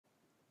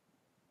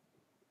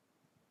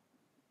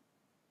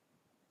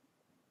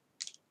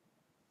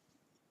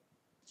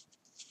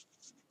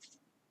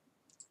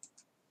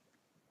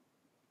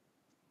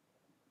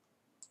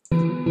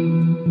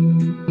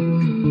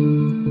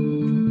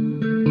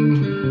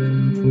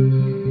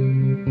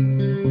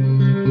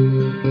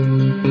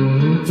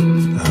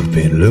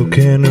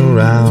looking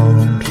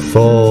around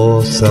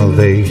for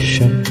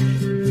salvation.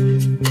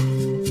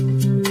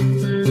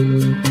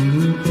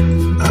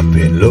 I've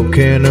been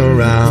looking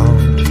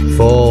around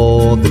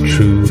for the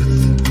truth.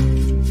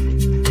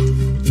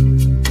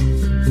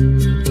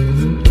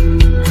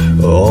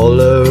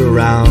 All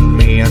around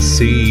me I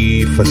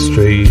see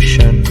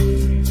frustration,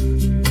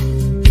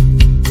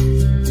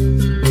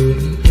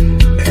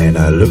 and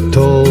I looked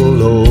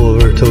all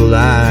over till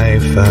I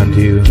found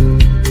you.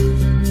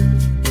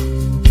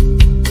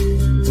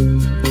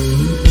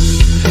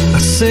 I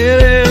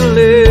sit and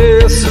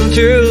listen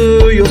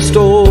to your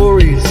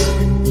stories,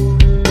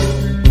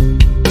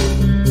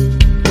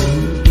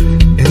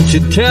 and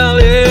you're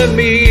telling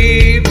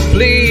me,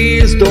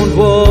 please don't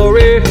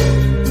worry.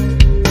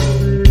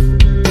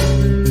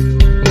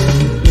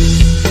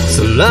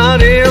 So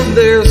lot in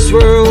this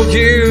world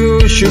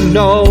you should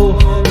know,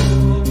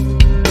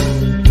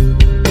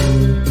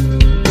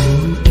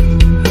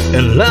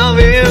 and love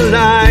in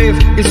life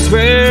is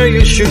where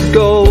you should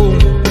go.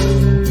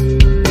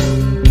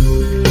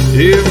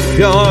 If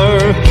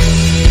you're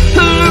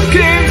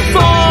looking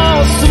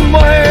for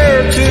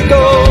somewhere to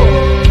go,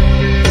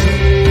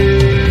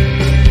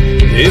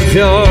 if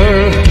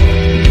you're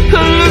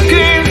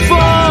looking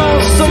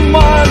for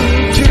someone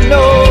to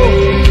know,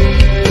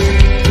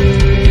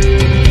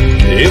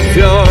 if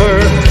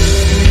you're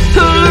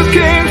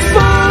looking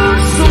for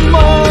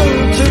someone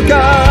to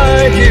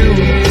guide you,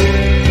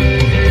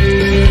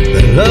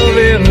 then love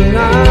in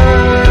life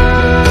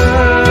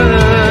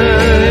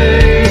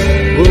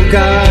will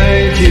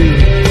guide you.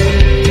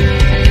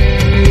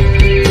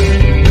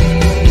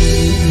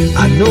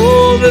 I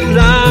know that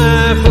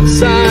life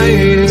outside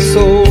is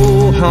so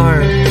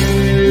hard.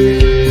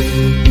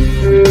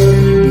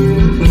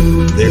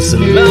 There's a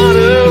lot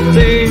of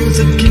things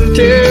that can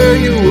tear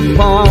you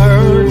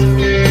apart.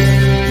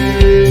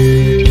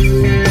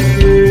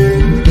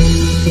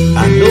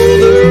 I know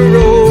the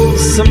road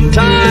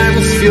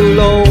sometimes feel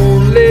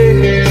lonely,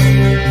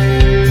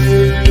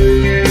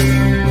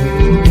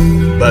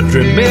 but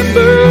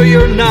remember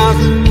you're not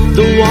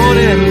the one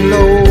and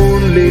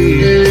only.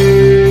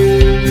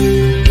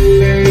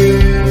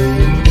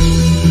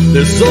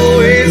 There's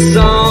always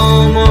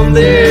someone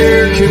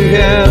there to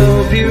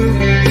help you,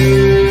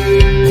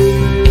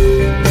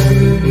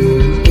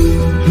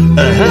 a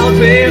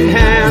helping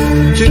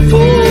hand to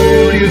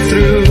pull you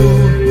through.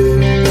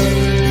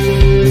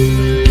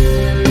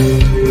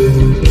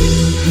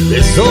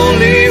 There's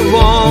only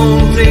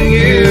one thing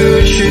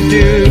you should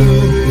do: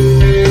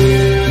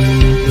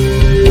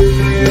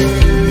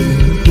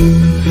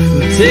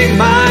 take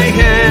my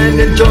hand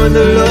and join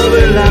the Love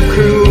and Life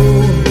crew.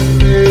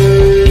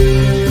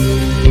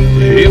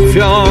 If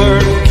you're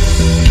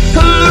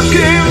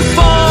looking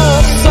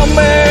for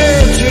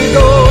somewhere to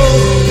go,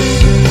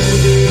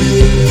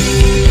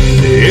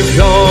 if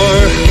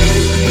you're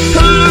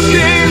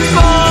looking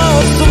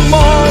for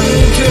someone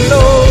to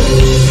know,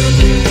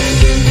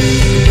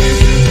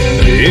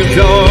 if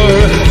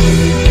you're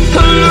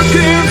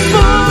looking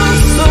for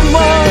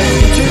someone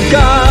to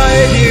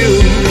guide you,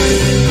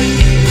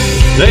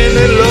 then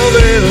let love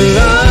and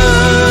life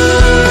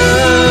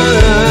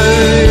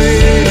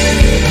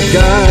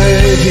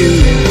guide you.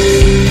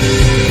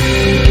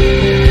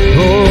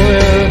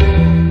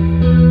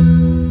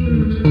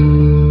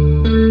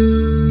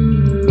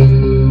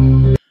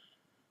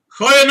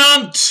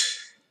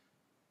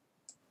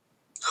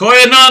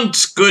 Goeienaand,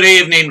 good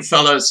evening,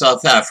 fellow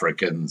South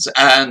Africans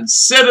and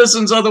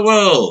citizens of the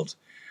world.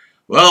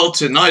 Well,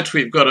 tonight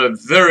we've got a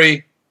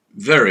very,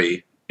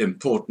 very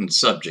important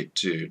subject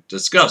to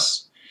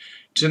discuss.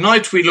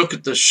 Tonight we look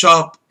at the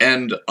sharp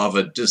end of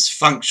a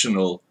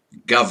dysfunctional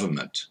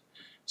government.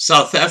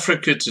 South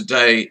Africa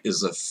today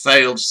is a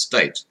failed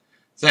state,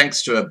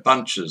 thanks to a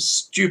bunch of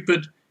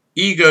stupid,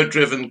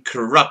 ego-driven,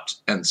 corrupt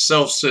and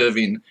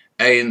self-serving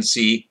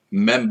ANC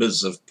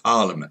members of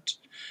parliament.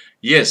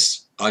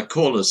 Yes, I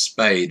call a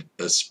spade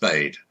a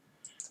spade.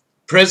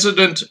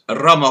 President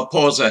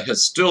Ramaphosa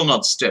has still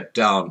not stepped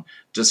down,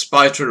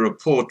 despite a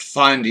report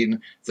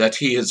finding that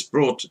he has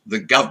brought the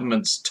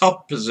government's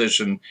top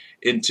position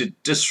into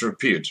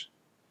disrepute.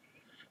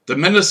 The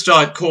minister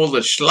I call the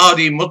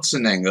Hlaudi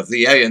Motsoeneng of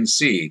the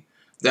ANC,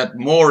 that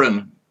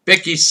moron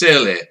Becky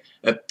Cele,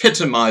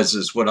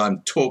 epitomizes what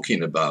I'm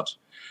talking about.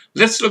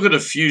 Let's look at a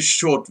few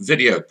short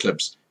video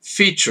clips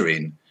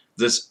featuring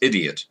this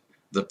idiot,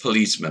 the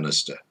police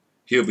minister.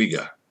 Here we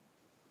go.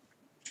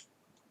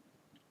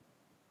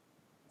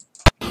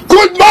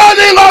 Good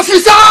morning,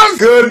 officers!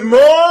 Good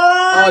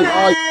morning!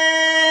 Aye.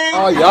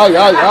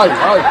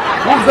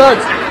 Who's that?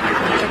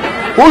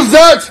 Who's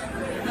that?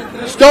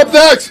 Stop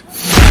that!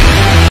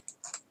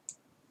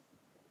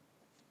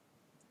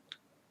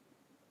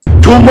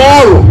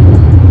 Tomorrow,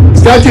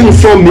 starting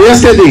from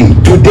yesterday,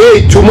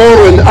 today,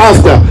 tomorrow and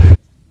after,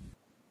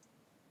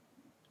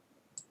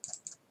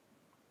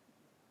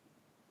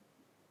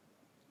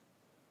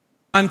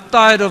 I'm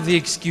tired of the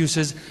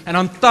excuses, and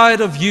I'm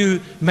tired of you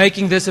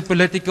making this a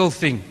political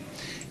thing.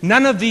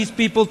 None of these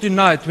people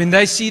tonight, when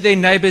they see their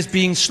neighbors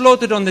being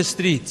slaughtered on the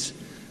streets,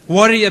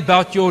 worry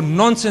about your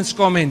nonsense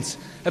comments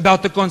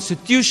about the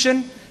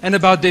Constitution and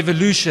about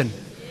devolution.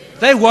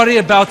 They worry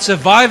about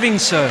surviving,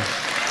 sir.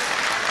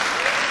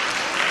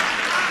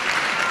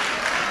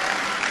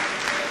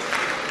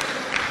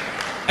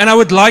 And I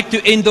would like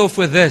to end off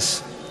with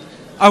this.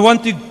 I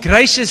want to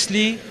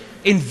graciously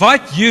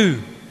invite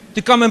you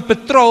to come and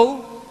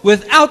patrol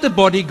without a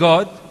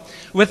bodyguard,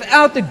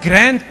 without a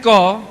grand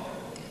car,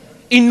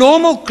 in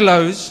normal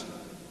clothes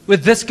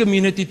with this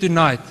community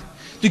tonight,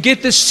 to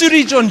get the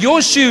sewage on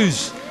your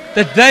shoes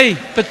that they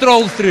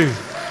patrol through.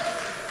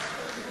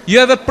 You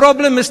have a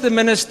problem, Mr.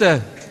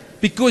 Minister,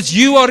 because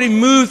you are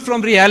removed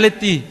from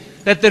reality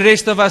that the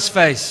rest of us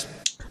face.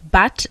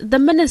 But the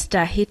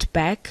minister hit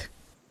back.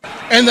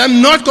 And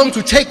I'm not going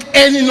to take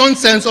any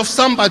nonsense of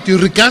somebody who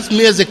regards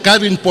me as a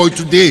garden boy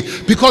today,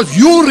 because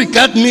you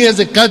regard me as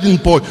a garden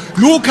boy.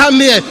 You come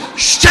here,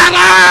 shut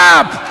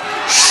up!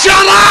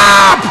 Shut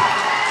up!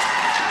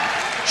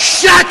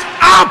 Shut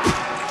up!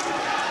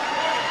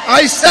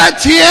 I sat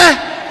here,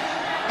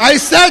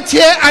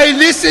 I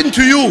listened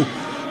to you.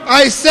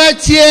 I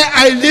sat here,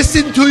 I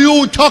listened to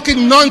you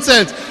talking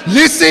nonsense.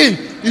 Listen,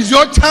 it's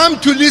your time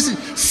to listen.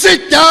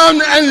 Sit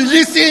down and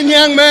listen,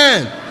 young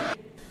man.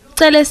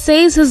 Cele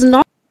says he's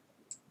not.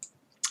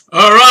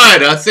 All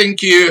right, I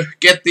think you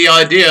get the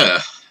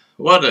idea.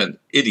 What an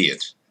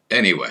idiot.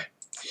 Anyway,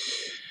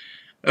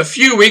 a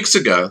few weeks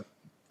ago,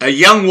 a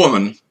young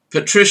woman,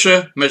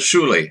 Patricia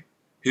Mashale,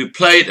 who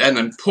played an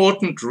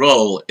important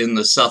role in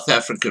the South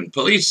African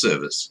police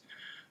service,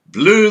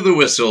 blew the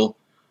whistle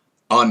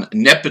on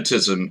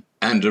nepotism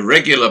and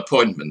irregular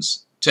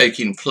appointments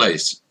taking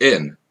place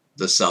in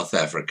the South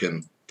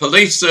African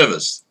police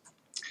service.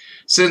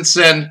 Since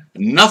then,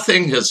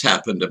 nothing has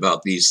happened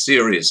about these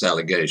serious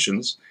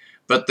allegations,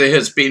 but there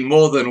has been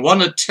more than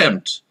one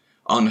attempt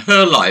on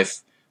her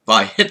life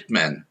by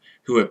hitmen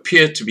who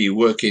appear to be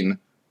working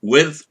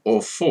with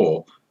or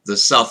for the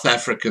South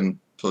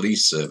African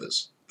police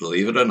service,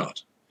 believe it or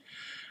not.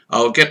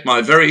 I'll get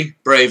my very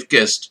brave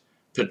guest,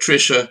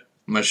 Patricia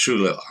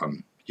Mashale,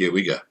 on. Here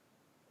we go.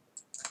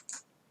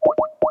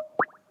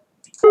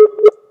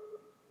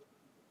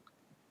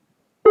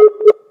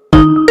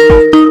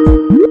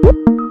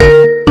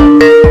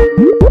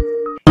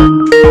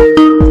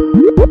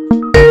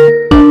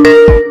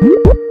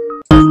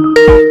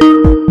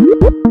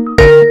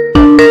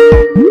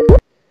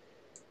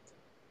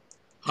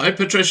 Hi,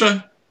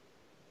 Patricia.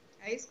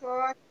 Hi,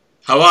 Scott.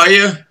 How are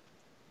you?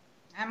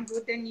 I'm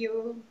good, and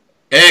you?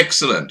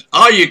 Excellent.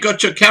 Oh, you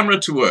got your camera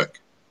to work?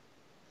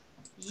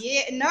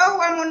 Yeah, no,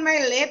 I'm on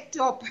my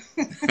laptop.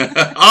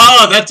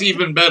 Ah, that's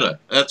even better.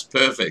 That's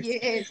perfect.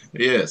 Yes.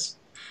 Yes.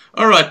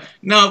 All right.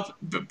 Now,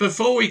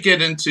 before we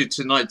get into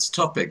tonight's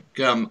topic,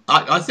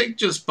 I think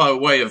just by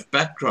way of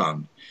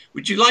background,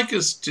 would you like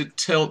us to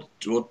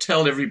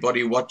tell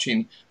everybody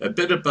watching a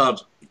bit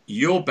about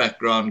your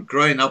background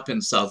growing up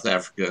in South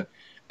Africa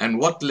and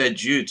what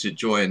led you to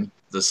join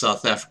the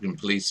South African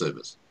Police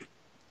Service?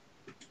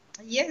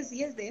 Yes,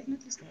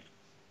 definitely, Scott.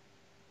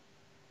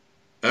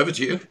 Over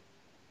to you.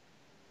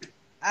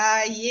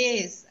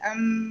 Yes.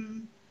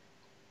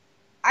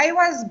 I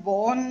was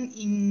born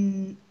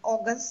in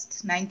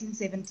August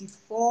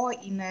 1974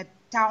 in a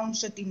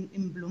township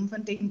in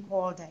Bloemfontein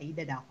called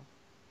Heidedal.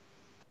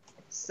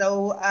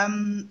 So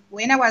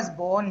when I was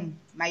born,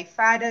 my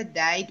father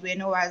died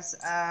when I was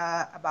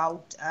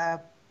about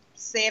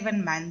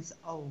 7 months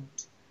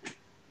old.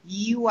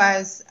 He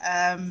was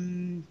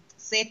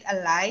set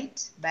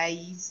alight by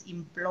his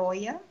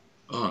employer.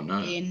 Oh no!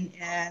 And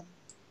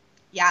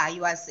yeah, he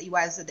was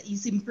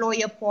his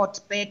employer poured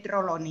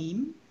petrol on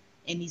him,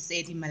 and he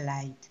set him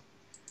alight.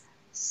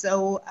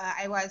 So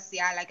I was,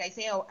 yeah, like I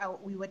say,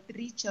 we were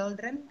 3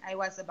 children. I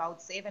was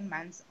about 7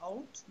 months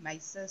old. My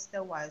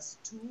sister was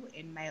 2,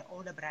 and my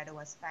older brother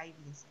was 5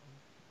 years old.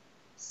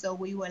 So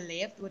we were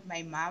left with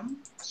my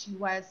mom. She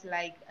was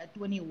like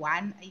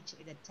 21 age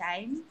at the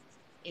time,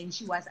 and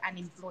she was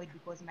unemployed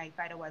because my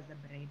father was the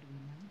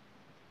breadwinner.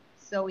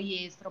 So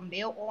yes, from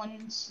there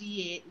on,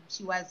 she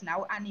was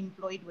now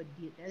unemployed with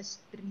these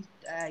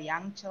 3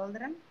 young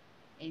children,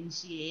 and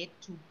she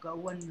had to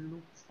go and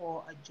look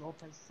for a job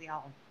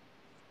herself.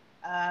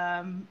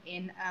 I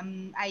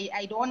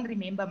don't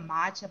remember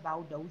much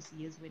about those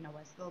years when I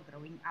was still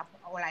growing up.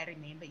 All I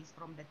remember is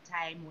from the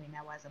time when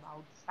I was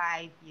about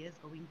 5 years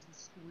going to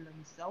school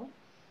and so.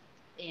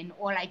 And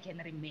all I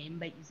can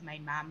remember is my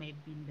mom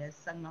had been the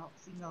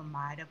single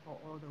mother for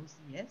all those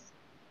years.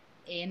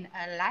 And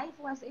life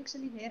was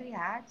actually very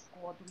hard,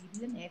 Scott. We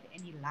didn't have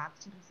any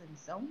luxuries and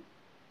so.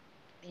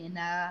 And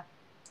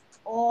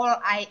all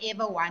I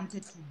ever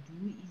wanted to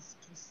do is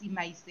to see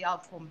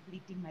myself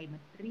completing my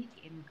matric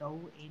and go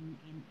and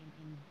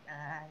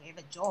have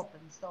a job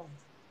and so.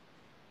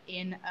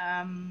 And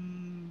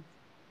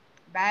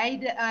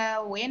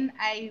when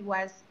I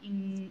was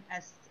in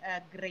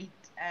grade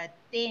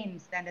 10,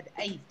 standard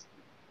 8,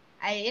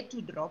 I had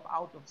to drop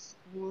out of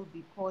school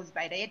because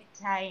by that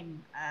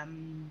time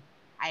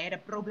I had a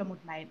problem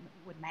with my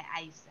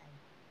eyesight.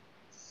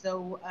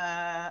 So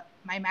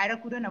my mother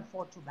couldn't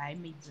afford to buy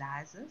me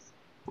glasses.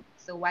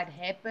 So what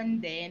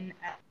happened then,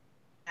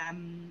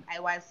 I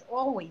was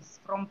always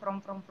from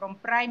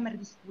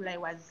primary school. I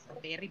was a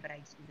very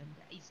bright student,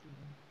 A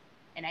student,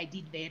 and I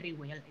did very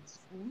well at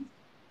school.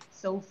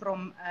 So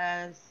from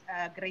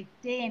grade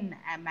 10,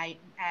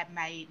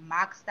 my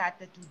marks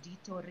started to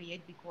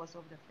deteriorate because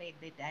of the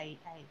fact that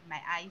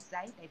my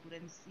eyesight, I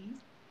couldn't see,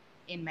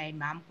 and my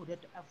mom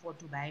couldn't afford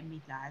to buy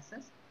me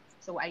glasses.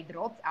 So I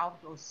dropped out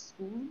of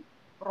school,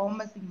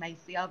 promising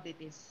myself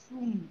that as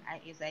soon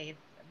as I have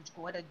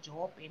got a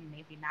job and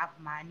have enough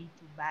money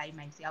to buy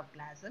myself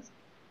glasses,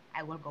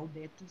 I will go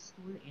back to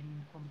school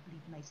and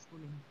complete my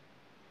schooling.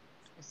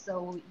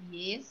 So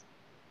yes,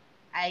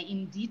 I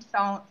indeed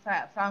found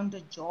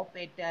a job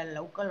at a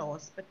local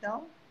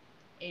hospital,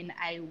 and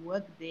I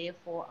worked there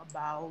for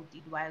about,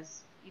 it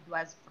was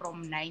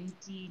from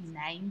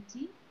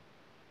 1990.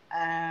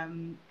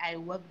 I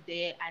worked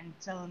there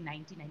until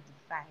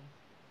 1995.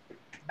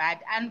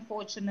 But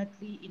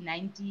unfortunately, in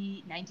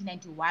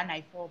 1991,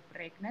 I fell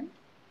pregnant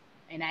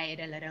and I had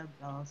a little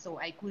girl, so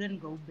I couldn't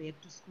go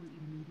back to school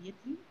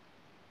immediately.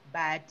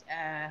 But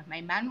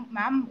my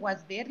mom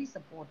was very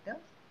supportive,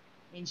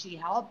 and she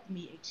helped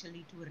me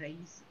actually to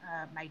raise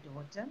my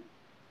daughter.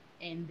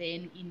 And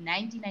then in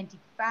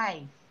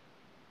 1995,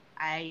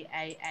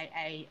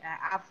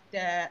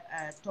 after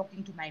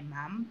talking to my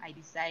mom, I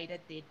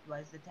decided that it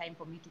was the time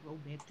for me to go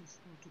back to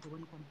school to go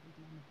and complete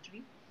my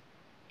matric.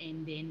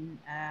 And then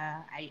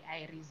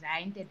I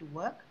resigned at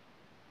work,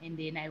 and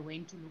then I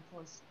went to look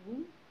for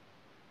school.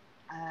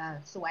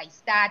 So I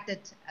started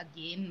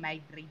again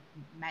my grade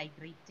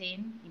 10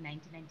 in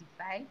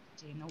 1995,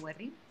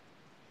 January.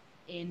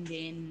 And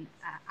then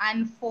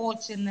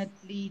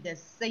unfortunately, the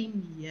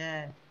same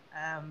year,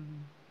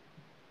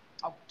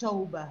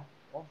 October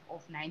of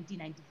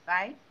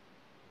 1995,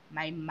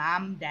 my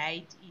mom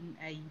died in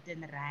a hit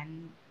and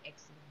run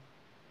accident.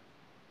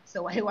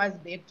 So I was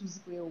back to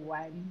square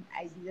one.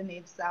 I didn't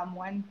have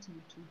someone to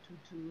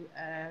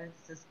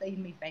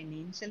sustain me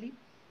financially.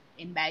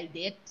 And by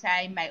that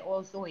time, I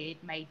also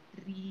had my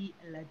three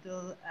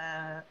little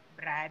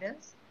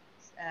brothers,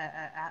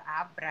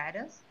 half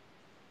brothers.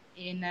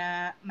 And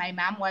my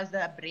mom was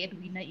the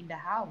breadwinner in the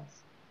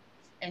house.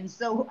 And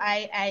so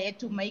I had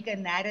to make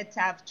another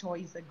tough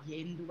choice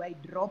again. Do I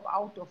drop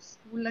out of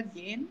school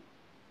again,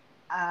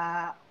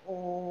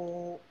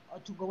 or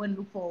to go and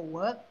look for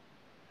work,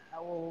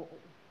 or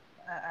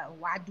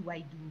what do I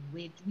do?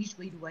 Which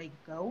way do I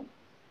go?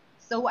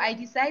 So I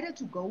decided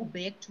to go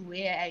back to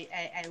where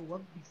I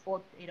worked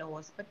before at a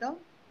hospital,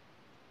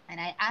 and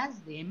I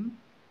asked them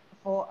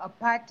for a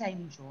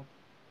part-time job.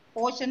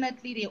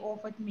 Fortunately, they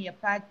offered me a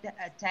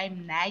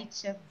part-time night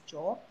shift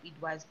job. It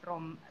was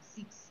from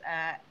 6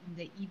 in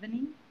the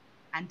evening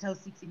until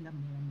 6 in the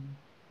morning.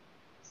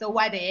 So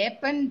what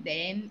happened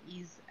then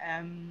is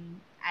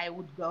I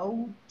would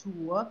go to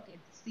work at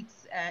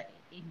 6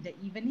 in the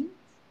evening,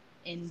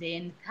 and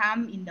then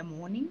come in the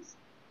mornings,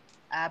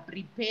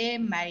 prepare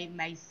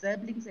my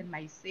siblings and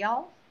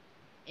myself,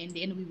 and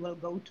then we will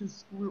go to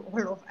school,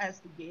 all of us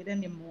together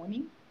in the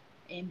morning.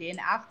 And then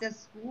after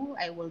school,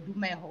 I will do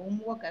my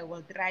homework. I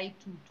will try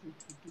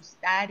to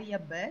study a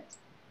bit.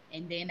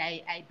 And then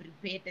I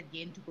prepared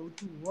again to go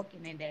to work,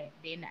 and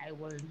then I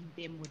will leave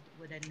them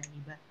with a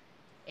neighbor.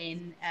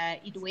 And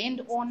it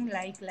went on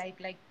like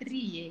 3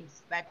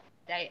 years. But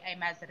I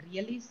must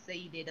really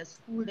say that the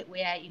school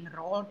where I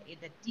enrolled,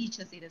 the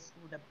teachers at the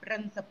school, the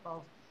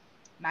principal,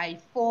 my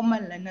former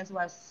learners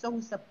were so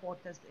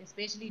supportive,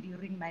 especially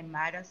during my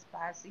mother's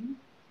passing.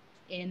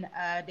 And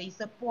they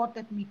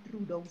supported me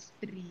through those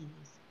 3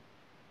 years.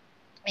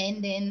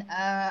 And then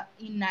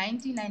in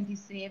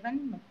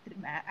 1997,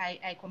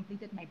 I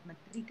completed my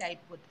matric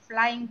with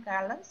flying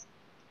colors,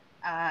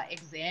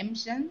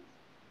 exemptions,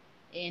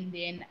 and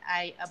then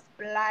I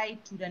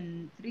applied to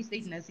the Free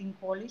State Nursing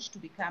College to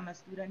become a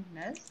student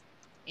nurse,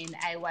 and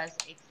I was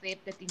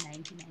accepted in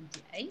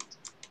 1998.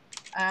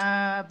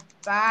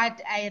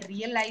 But I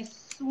realized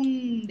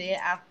soon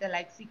thereafter,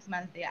 like 6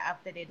 months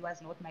thereafter, that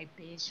was not my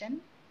passion.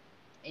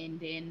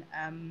 And then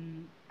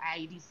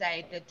I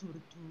decided to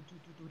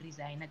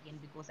resign again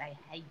because I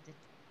hated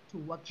to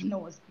work in a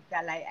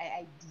hospital.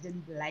 I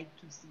didn't like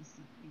to see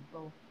sick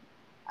people.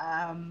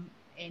 And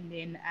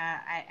then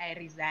I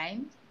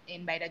resigned.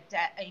 And by the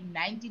time in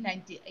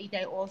 1998,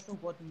 I also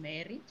got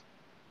married.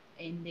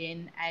 And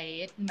then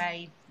I had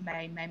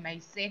my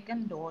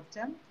second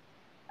daughter.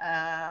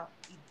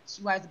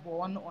 She was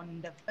born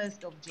on the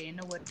 1st of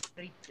January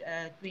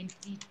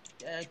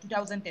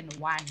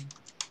 2001.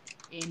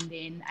 And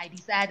then I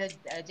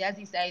just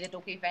decided,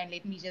 okay, fine,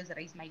 let me just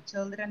raise my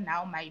children.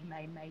 Now my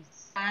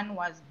son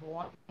was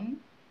born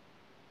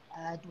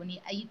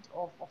 28th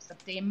of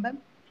September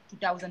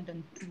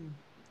 2002.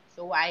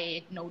 So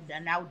I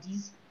had now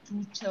these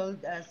two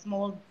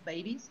small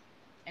babies,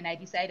 and I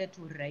decided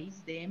to raise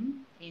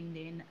them. And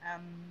then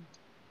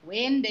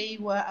when they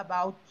were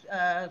about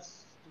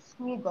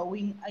school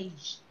going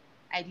age,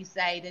 I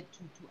decided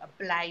to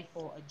apply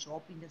for a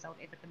job in the South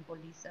African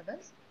Police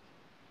Service.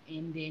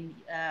 And then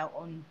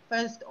on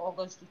 1st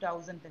August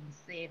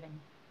 2007,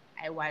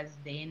 I was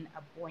then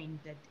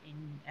appointed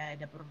in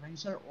the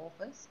provincial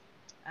office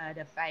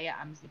the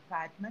firearms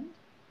department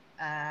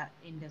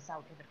in the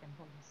South African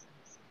Police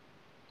Service.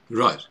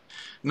 Right.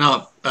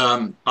 Now,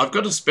 I've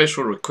got a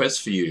special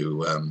request for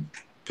you,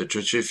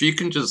 Patricia. If you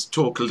can just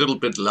talk a little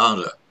bit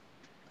louder.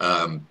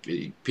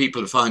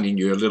 People are finding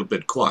you a little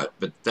bit quiet,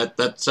 but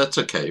that's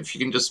okay. If you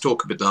can just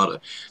talk a bit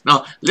louder.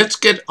 Now, let's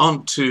get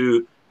on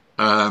to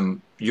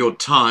your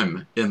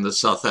time in the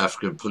South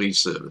African Police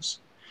Service.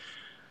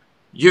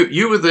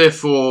 You were there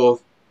for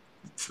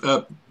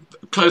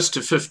close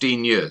to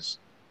 15 years,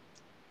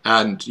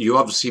 and you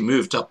obviously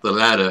moved up the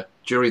ladder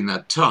during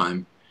that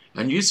time,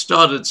 and you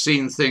started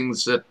seeing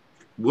things that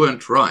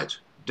weren't right,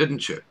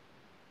 didn't you?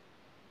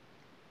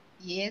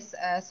 Yes,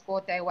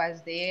 Scott, I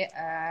was there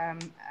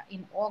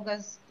in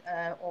August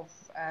of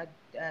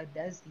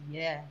this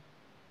year.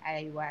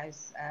 It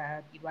was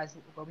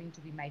going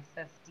to be my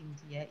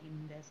 15th year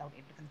in the South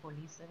African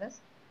Police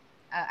Service.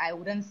 I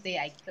wouldn't say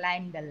I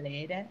climbed the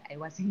ladder. I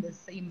was in the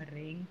same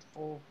rank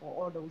for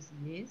all those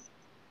years,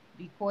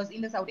 because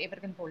in the South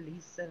African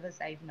Police Service,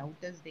 I've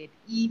noticed that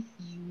if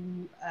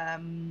you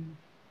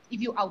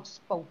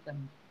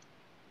outspoken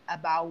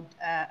about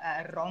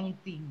wrong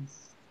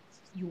things,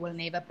 you will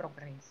never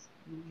progress.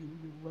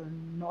 You will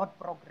not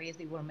progress.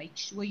 They will make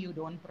sure you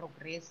don't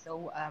progress.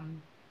 So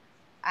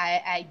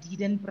I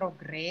didn't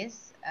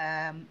progress.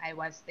 I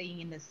was staying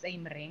in the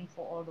same rank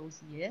for all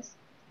those years.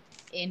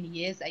 And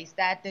yes, I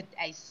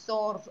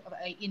saw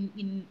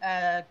in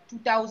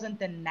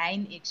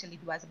 2009, actually,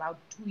 it was about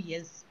 2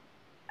 years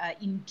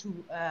into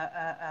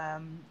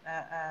my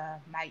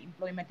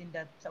employment in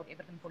the South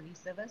African Police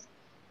Service.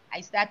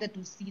 I started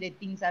to see that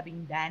things are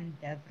being done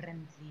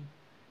differently.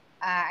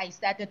 I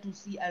started to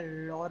see a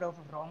lot of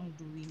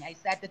wrongdoing. I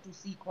started to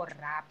see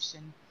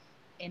corruption,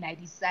 and I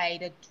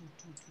decided to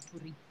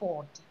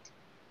report it.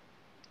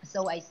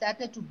 So I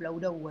started to blow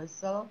the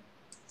whistle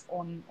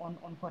on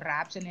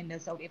corruption in the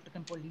South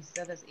African Police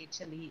Service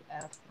actually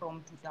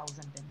from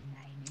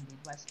 2009, and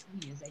it was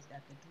 2 years I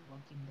started to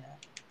work in the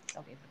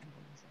South African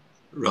Police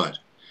Service. Right.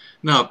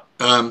 Now,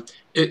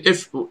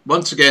 if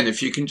once again,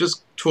 if you can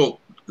just talk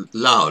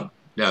loud,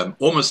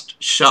 almost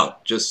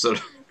shout, just sort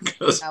of,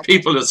 because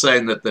people are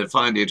saying that they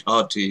find it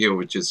hard to hear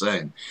what you're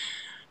saying.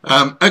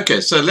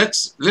 Okay, so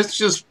let's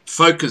just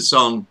focus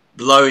on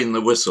blowing the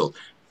whistle.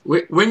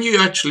 When you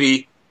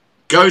actually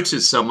go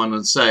to someone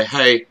and say,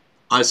 "Hey,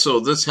 I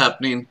saw this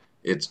happening.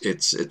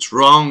 It's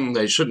wrong.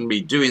 They shouldn't be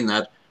doing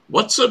that."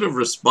 What sort of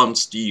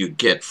response do you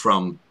get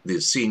from the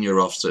senior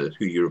officer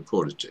who you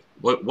reported to?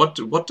 What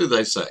do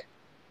they say?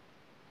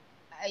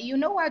 You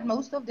know what?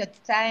 Most of the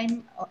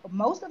time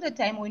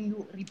when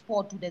you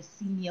report to the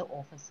senior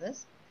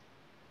officers,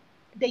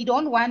 they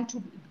don't want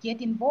to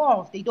get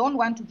involved. They don't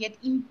want to get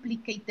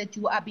implicated.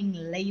 You are being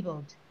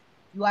labeled.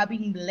 You are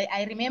being.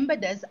 I remember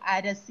there's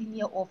other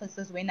senior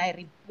officers when I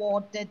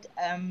reported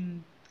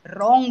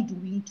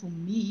wrongdoing to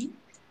me.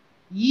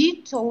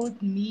 He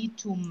told me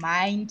to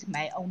mind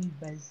my own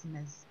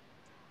business.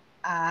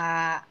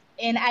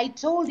 And I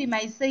told him,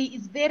 I say,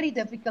 it's very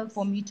difficult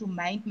for me to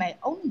mind my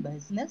own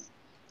business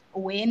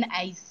when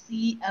I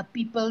see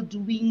people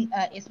doing,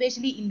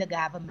 especially in the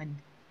government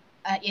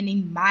and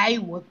in my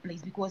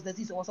workplace, because this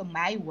is also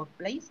my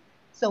workplace.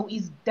 So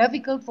it's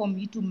difficult for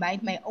me to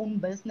mind my own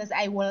business.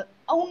 I will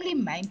only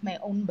mind my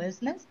own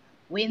business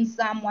when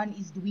someone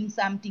is doing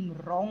something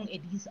wrong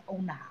at his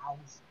own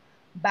house.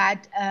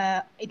 But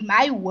at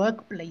my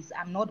workplace,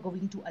 I'm not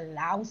going to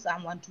allow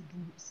someone to do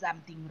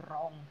something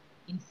wrong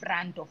in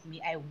front of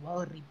me. I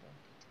will report it.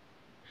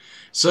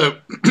 So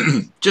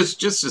just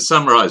to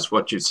summarize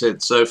what you've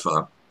said so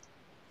far,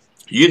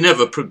 you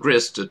never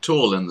progressed at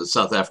all in the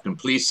South African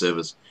Police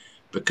Service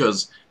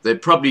because they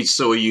probably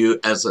saw you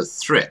as a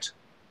threat.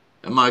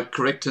 Am I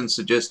correct in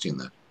suggesting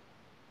that?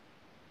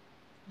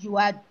 You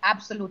are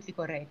absolutely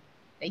correct.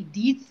 They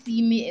did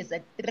see me as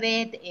a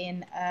threat,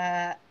 and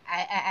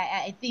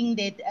I think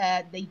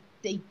that they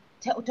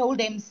told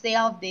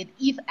themselves that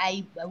if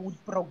I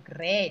would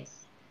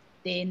progress,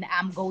 then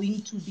I'm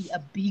going to be a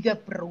bigger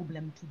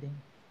problem to them.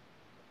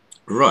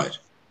 Right.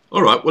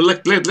 All right. Well,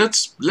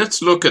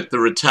 let's look at the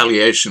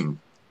retaliation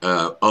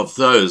of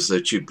those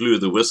that you blew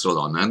the whistle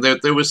on. And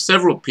there were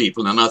several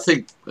people, and I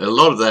think a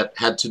lot of that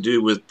had to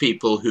do with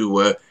people who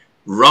were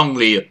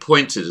wrongly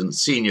appointed in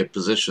senior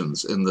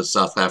positions in the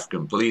South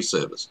African Police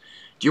Service.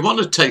 Do you want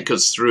to take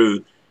us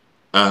through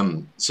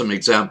some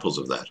examples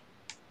of that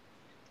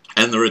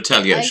and the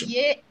retaliation?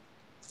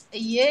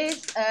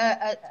 Yes.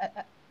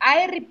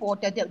 I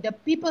reported, the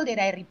people that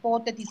I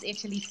reported is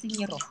actually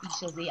senior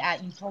officials. They are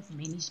in top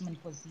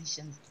management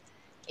positions.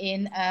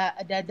 And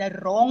the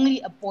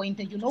wrongly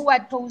appointed, you know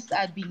what posts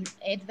are being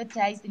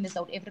advertised in the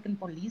South African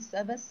Police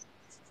Service?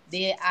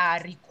 There are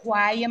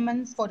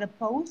requirements for the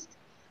post.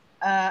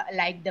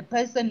 Like the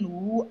person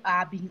who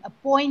are being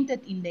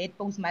appointed in that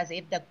post must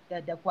have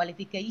the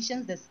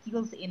qualifications, the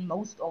skills, and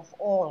most of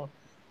all,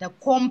 the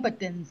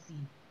competency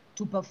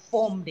to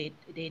perform that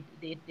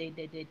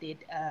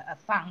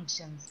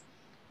functions.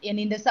 And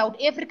in the South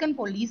African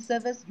Police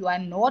Service, you are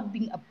not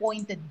being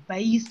appointed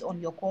based on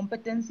your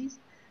competencies.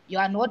 You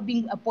are not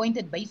being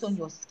appointed based on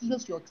your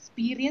skills, your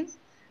experience,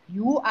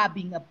 You are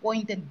being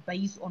appointed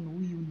based on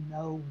who you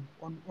know,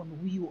 on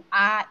who you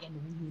are and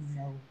who you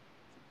know.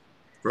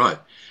 Right.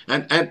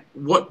 And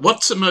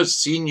what's the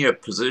most senior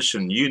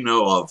position you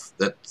know of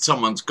that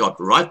someone's got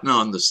right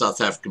now in the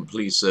South African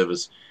Police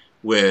Service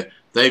where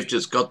they've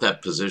just got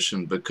that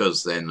position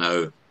because they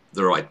know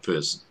the right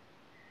person?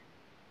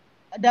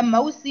 The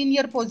most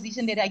senior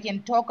position that I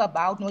can talk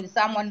about,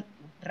 someone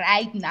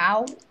right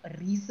now,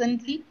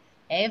 recently,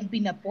 have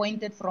been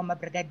appointed from a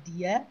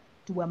brigadier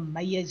to a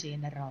major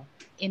general.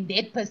 And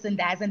that person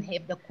doesn't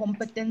have the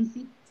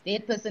competency,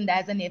 that person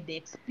doesn't have the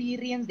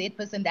experience, that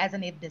person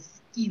doesn't have the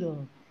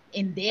skill.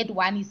 And that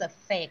one is a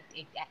fact.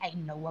 I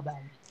know about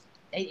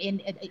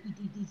it. And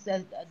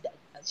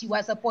she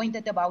was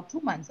appointed about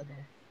 2 months ago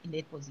in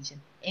that position.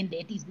 And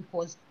that is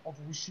because of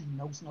who she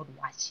knows, not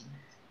what she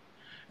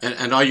knows.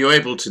 And are you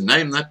able to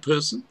name that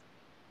person?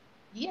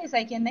 Yes,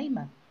 I can name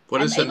her.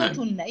 What is her name? I'm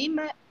able to name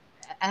her.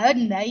 Her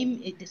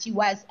name,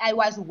 I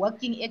was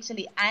working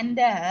actually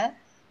under her.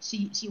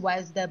 She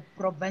was the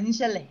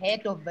provincial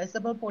head of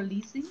visible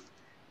policing.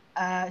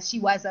 She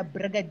was a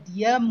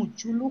Brigadier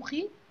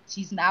Muchuluchi.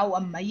 She's now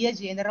a Major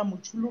General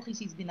Muchuluchi.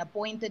 She's been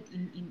appointed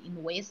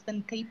in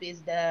Western Cape as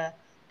the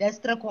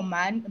District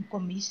Command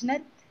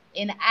Commissioner.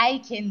 And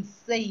I can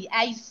say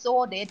I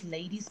saw that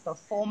lady's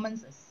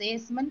performance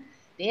assessment.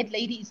 That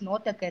lady is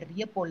not a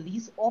career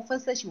police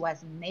officer. She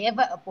was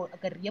never a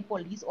career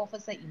police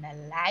officer in her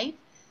life.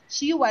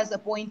 She was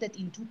appointed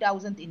in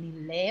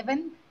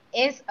 2011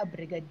 as a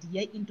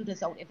brigadier into the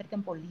South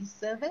African Police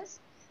Service,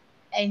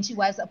 and she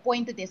was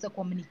appointed as a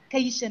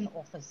communication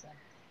officer.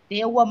 I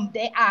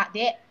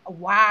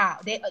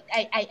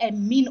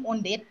mean,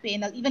 on that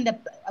panel, even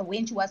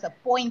when she was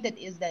appointed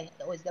as the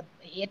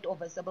head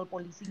of civil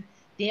policing,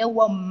 there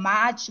were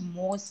much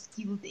more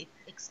skilled,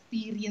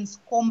 experienced,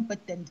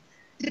 competent,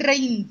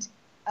 trained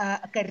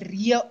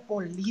career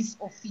police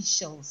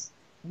officials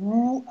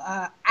who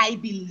I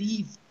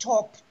believe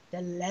topped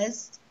the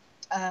list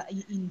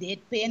in that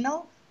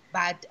panel,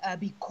 but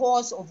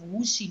because of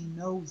who she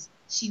knows,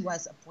 she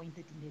was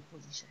appointed in that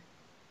position.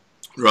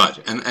 Right.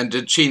 And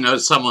did she know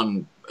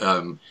someone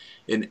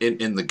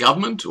in the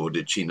government, or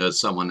did she know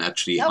someone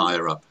actually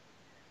higher up?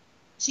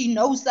 She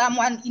knows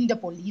someone in the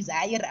police,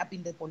 higher up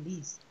in the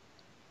police.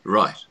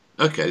 Right.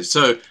 Okay.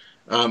 So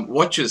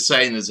what you're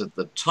saying is at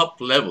the top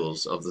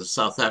levels of the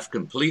South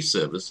African Police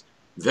Service,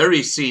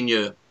 very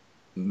senior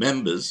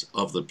members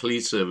of the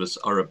police service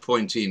are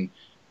appointing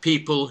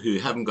people who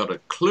haven't got a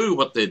clue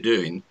what they're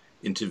doing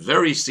into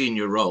very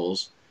senior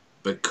roles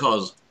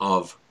because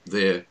of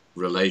their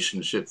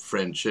relationship,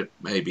 friendship,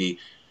 maybe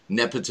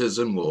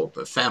nepotism or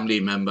a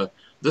family member.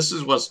 This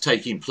is what's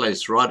taking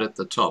place right at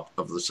the top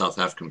of the South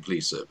African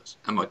Police Service.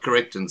 Am I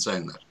correct in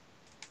saying that?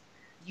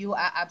 You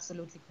are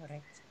absolutely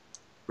correct.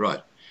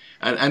 Right.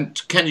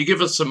 And can you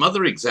give us some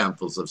other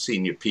examples of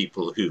senior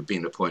people who've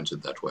been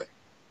appointed that way?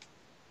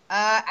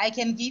 I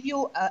can give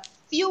you a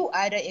few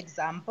other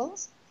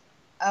examples.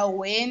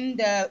 When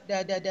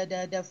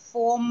the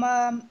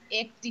former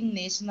acting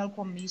national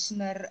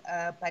commissioner,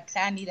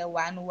 Patlani, the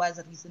one who was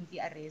recently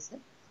arrested,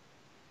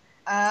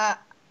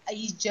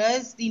 he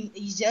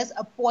just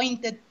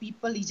appointed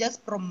people, he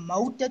just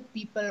promoted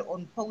people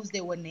on posts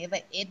that were never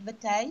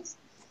advertised,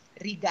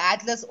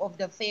 regardless of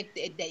the fact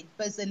that the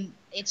person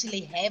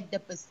actually have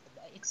the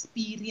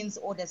experience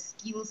or the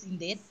skills in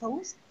that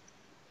post.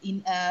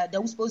 In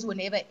those posts were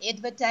never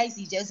advertised.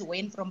 He just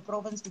went from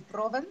province to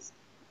province,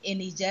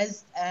 and he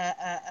just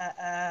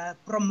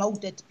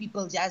promoted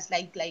people just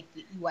like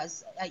he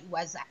was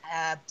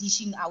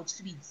dishing out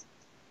sweets.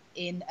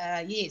 And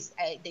yes,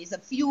 there's a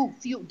few.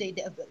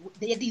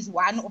 That is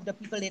one of the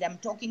people that I'm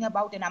talking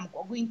about, and I'm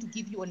going to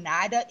give you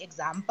another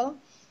example.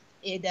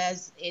 It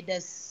is at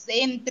the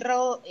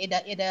central, at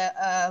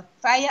the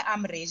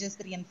firearm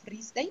registry in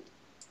Free State.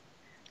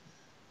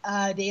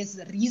 There's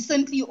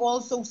recently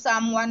also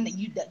someone.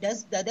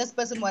 This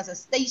person was a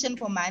station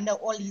commander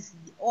all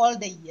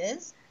the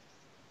years,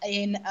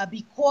 and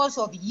because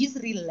of his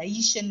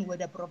relation with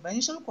the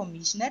provincial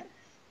commissioner,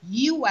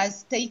 he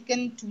was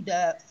taken to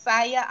the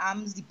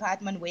firearms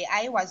department where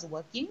I was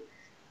working,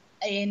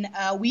 and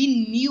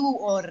we knew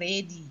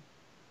already,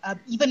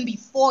 even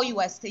before he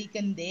was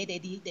taken there,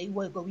 that they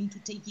were going to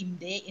take him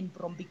there, and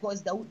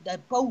because the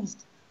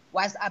post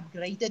was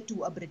upgraded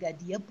to a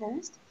brigadier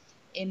post,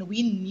 and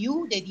we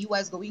knew that he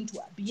was going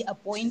to be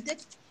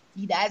appointed.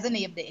 He doesn't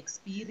have the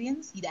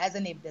experience, he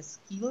doesn't have the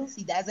skills,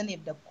 he doesn't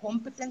have the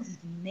competence, he's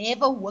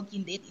never worked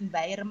in that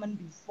environment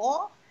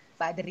before,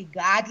 but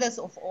regardless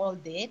of all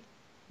that,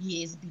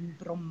 he has been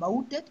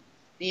promoted.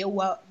 There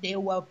were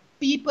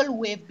people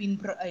who have been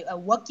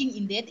working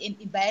in that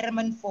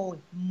environment for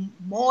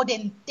more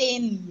than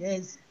 10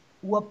 years,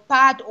 who were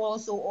part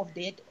also of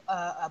that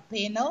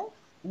panel,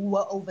 who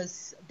were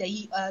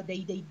they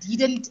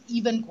didn't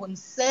even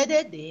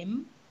consider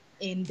them.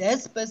 And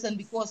this person,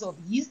 because of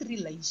his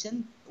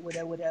relation with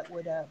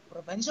a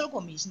provincial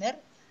commissioner,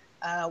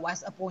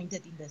 was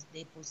appointed in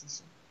that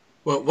position.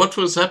 Well, what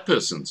was that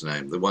person's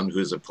name, the one who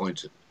is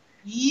appointed?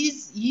 He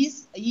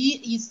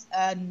is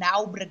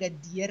now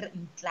Brigadier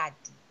in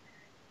Tlati.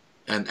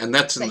 And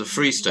that's in the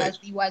Free State?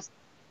 He was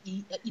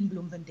in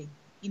Bloemfontein,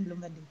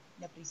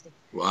 the Free State.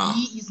 Wow.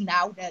 He is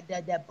now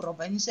the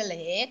provincial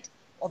head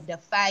of the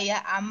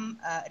firearm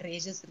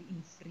registry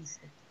in Free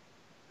State.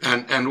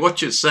 And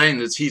what you're saying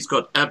is he's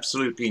got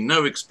absolutely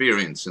no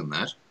experience in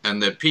that, and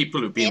there are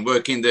people who've been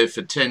working there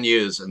for 10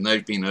 years and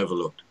they've been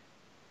overlooked.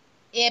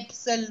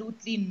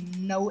 Absolutely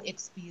no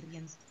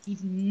experience.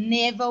 He's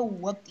never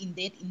worked in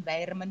that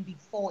environment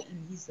before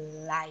in his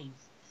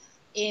life.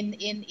 In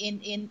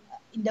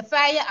the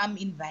firearm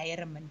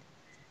environment,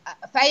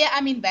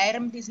 firearm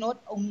environment is not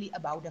only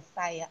about the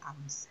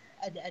firearms.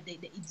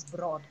 It's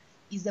broad.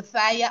 Is the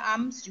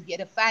firearms, you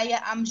get the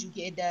firearms, you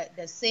get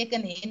the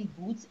second-hand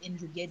goods,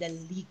 and you get the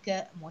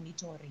liquor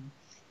monitoring.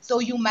 So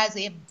you must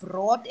have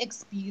broad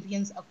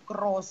experience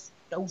across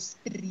those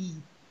three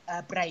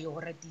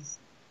priorities.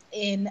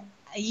 And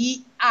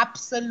he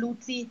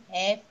absolutely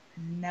have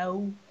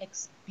no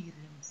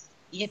experience.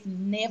 He had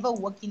never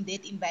worked in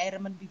that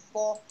environment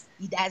before.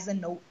 He doesn't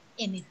know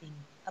anything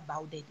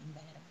about that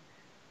environment.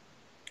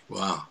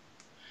 Wow.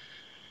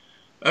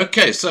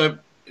 Okay, so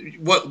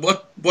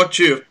what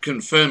you're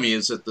confirming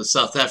is that the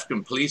South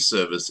African Police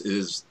Service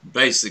is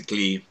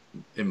basically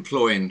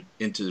employing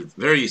into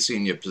very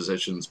senior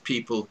positions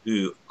people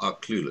who are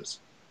clueless.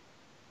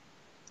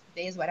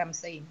 That's what I'm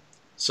saying.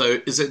 So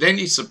is it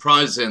any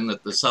surprise then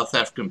that the South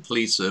African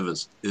Police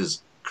Service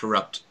is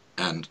corrupt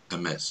and a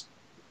mess?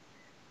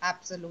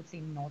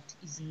 Absolutely not.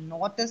 It's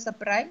not a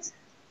surprise.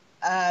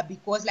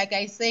 Because like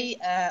I say,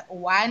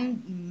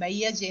 one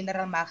Mayor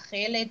General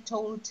Mashale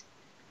told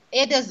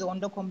at the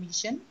Zondo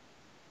Commission,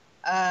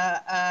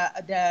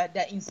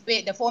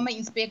 the former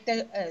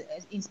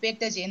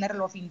Inspector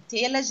General of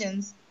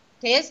Intelligence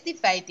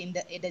testified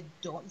at the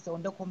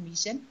Zondo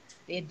Commission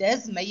that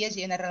this Mayor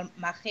General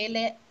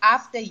Mashale,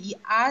 after he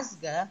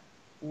asked her,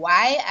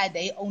 why are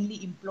they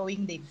only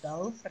employing their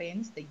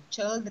girlfriends, their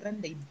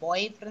children, their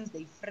boyfriends,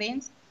 their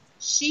friends?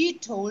 She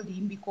told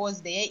him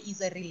because there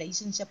is a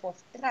relationship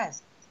of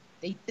trust.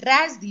 They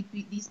trust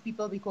these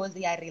people because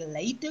they are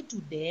related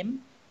to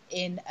them,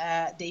 and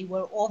they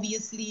will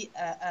obviously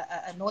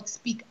not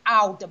speak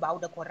out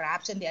about the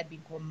corruption that had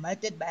been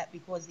committed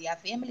because they are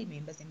family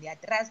members and they are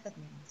trusted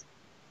members.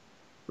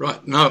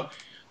 Right. Now,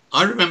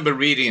 I remember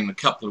reading a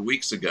couple of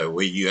weeks ago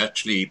where you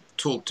actually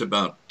talked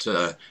about,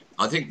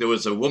 I think there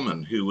was a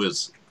woman who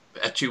was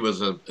a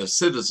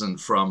citizen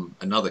from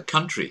another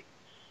country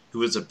who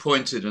was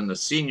appointed in a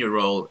senior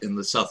role in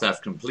the South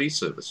African Police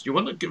Service. Do you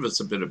want to give us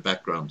a bit of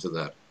background to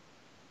that?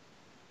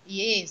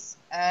 Yes,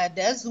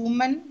 this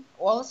woman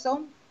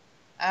also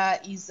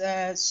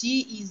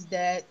she is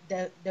the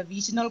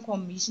Divisional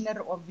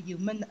Commissioner of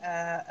Human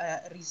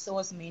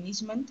Resource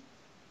Management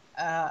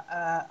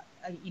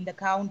in the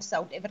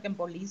South African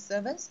Police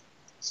Service.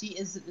 She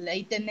is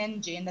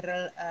Lieutenant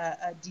General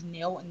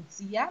Dineo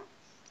Nsia.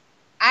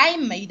 I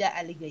made the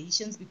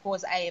allegations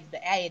because I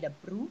had a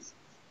proof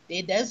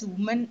that this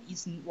woman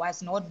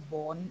was not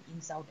born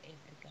in South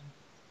Africa.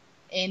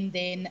 And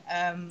then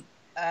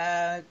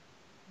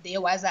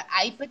there was an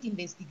IPAD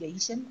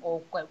investigation,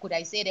 or could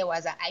I say there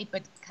was an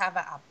IPAD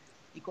cover-up,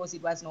 because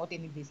it was not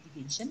an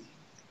investigation.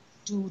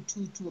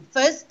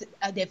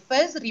 The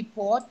first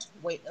report,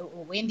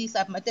 when they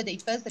submitted the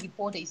first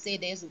report, they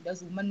said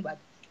this woman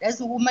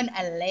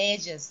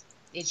alleges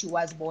that she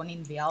was born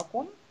in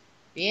Welkom.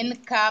 Then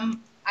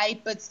come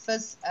IPAD's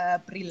first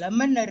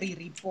preliminary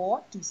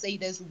report to say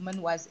this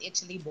woman was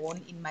actually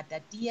born in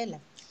Matatiele.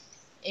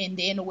 And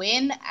then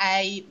when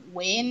I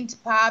went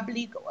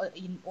public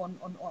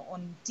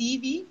on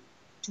TV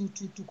to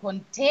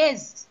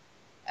contest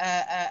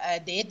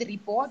that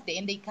report,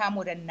 then they come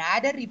with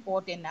another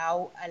report and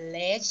now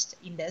alleged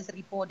in this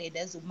report that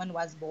this woman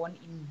was born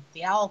in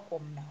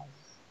Welkom now.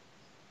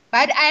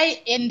 But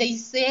they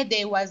said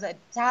there was a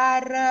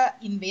thorough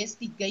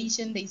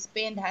investigation. They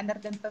spent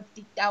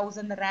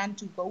 150,000 rand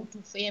to go to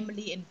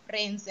family and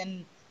friends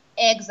and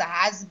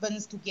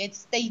ex-husbands to get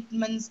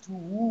statements to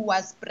who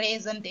was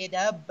present at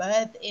her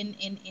birth, and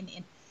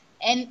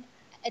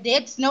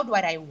that's not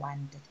what I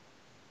wanted.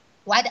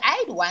 What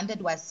I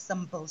wanted was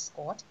simple,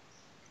 Scott.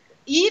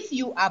 If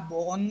you are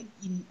born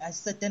in a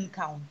certain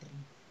country,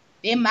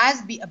 there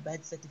must be a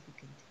birth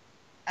certificate,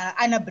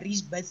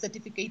 unabridged birth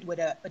certificate with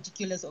the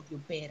particulars of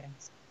your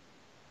parents.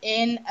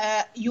 And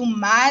you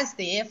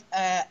must have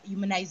a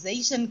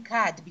immunization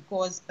card,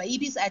 because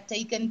babies are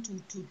taken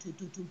to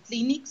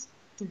clinics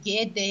to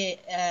get the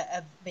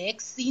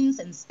vaccines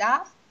and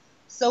stuff.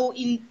 So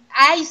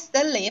I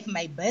still have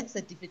my birth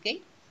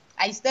certificate.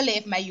 I still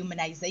have my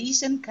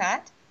immunization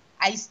card.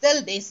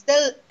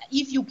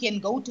 If you can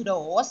go to the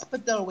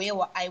hospital where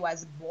I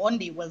was born,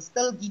 they will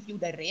still give you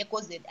the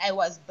records that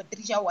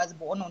Patricia was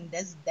born on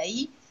this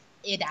day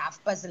at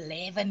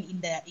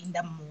 11:30 in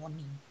the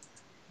morning.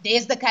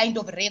 There's the kind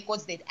of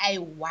records that I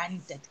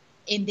wanted,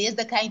 and there's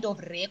the kind of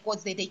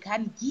records that they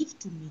can't give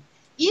to me.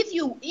 If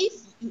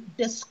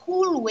the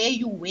school where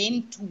you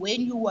went to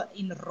when you were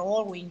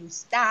enrolled, when you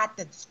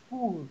started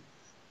school,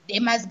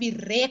 there must be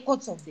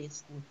records of their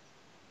school.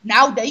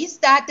 Now they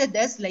started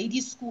this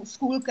lady's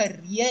school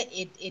career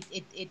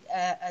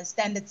at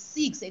standard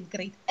 6 at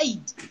grade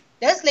 8.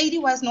 This lady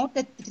was not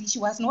she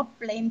was not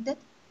planted.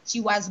 She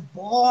was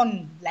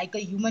born like a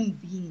human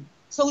being.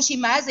 So she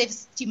must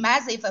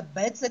have a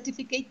birth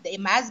certificate. There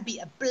must be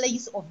a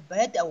place of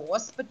birth, a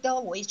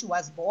hospital where she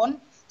was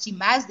born. She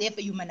must have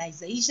a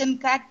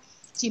humanization card.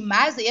 She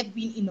must have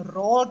been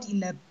enrolled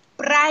in a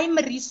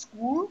primary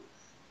school.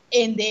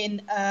 And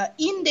then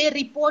in their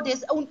report,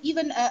 there's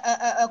even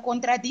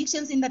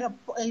contradictions in the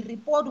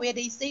report where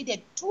they say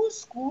that 2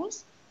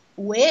 schools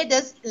where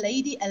this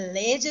lady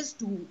alleges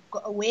to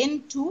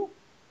went to,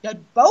 that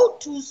both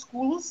 2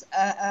 schools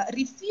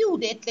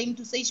refute that claim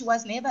to say she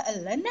was never a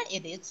learner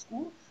at that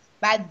school.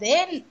 But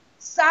then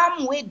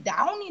somewhere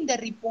down in the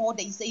report,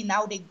 they say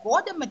now they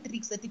got a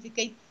matric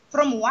certificate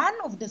from one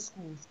of the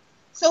schools.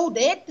 So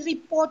that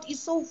report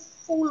is so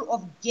full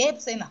of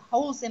gaps and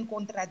holes and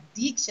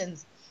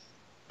contradictions.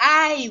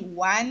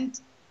 IPET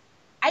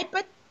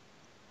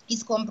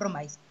is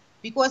compromised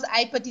because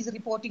IPET is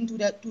reporting to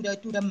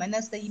the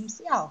minister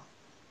himself.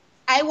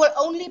 I will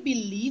only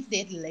believe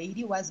that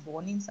lady was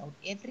born in South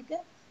Africa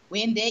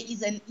when there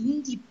is an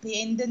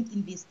independent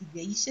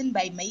investigation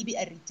by maybe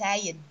a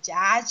retired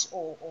judge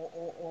or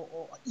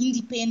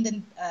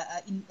independent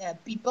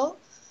people.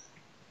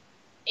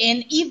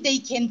 And if they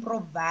can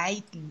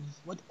provide me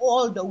with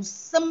all those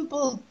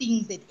simple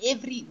things that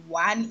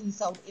everyone in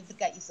South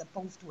Africa is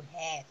supposed to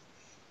have,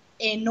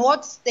 and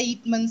not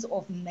statements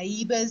of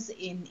neighbors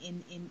and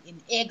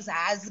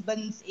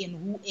ex-husbands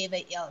and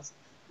whoever else,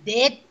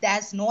 that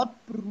does not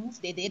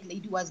prove that that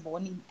lady was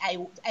born in.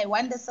 I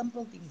want the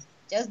simple things,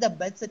 just the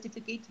birth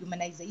certificate,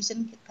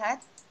 humanization card,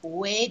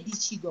 where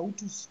did she go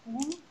to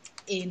school,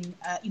 and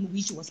in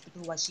which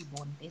hospital was she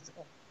born. That's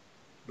all.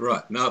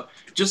 Right. Now,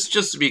 just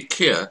to be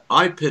clear,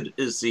 IPID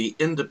is the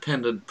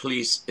Independent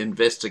Police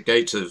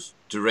Investigative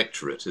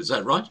Directorate. Is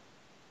that right?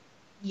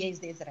 Yes,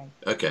 that's right.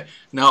 Okay.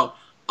 Now,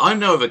 I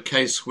know of a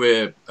case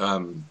where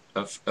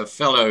a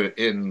fellow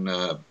in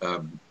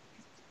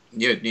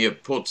near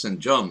Port St.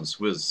 John's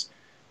was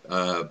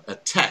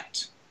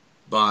attacked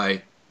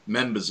by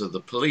members of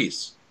the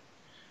police,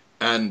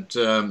 and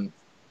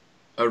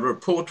a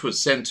report was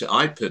sent to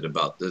IPID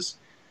about this,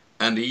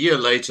 and a year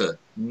later,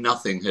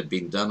 nothing had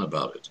been done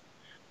about it.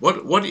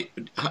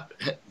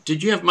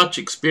 Did you have much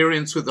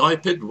experience with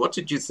IPID? What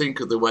did you think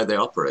of the way they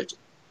operated?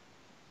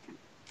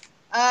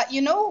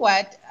 You know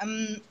what?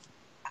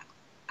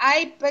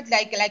 IPID,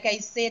 like I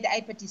said,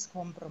 IPID is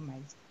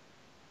compromised.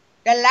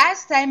 The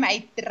last time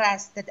I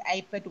trusted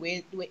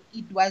IPID,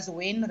 it was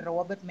when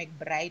Robert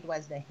McBride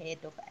was the head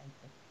of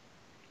IPID.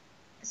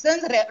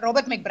 Since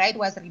Robert McBride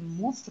was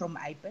removed from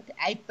IPID,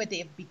 IPID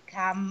have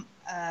become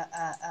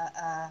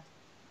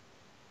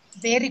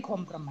very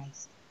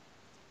compromised.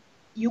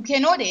 You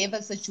cannot have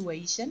a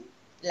situation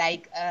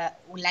like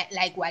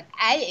what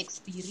I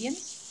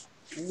experienced,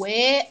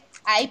 where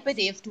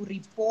IPID have to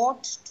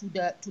report to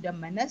the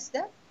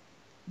minister,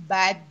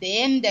 but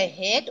then the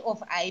head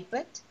of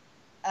IPID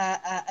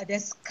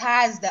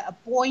discuss the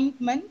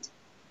appointment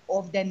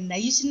of the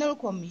national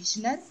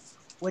commissioner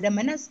with the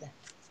minister.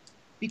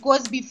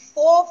 Because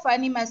before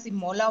Fanny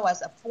Masimola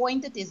was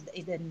appointed as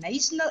the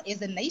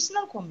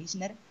national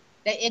commissioner,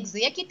 the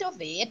executive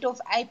head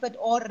of IPID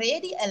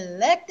already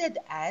alerted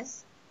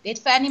us that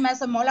Fanny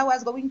Masimola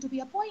was going to be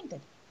appointed.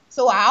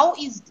 So how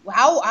does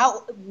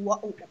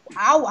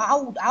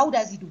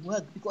it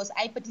work? Because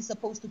IPID is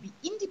supposed to be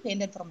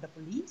independent from the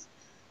police.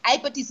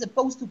 IPID is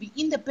supposed to be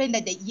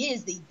independent.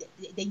 Yes, they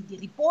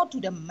report to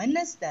the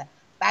minister,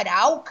 but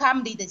how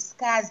come they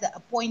discuss the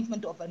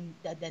appointment of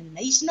the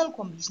national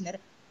commissioner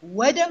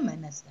with the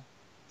minister?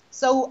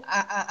 So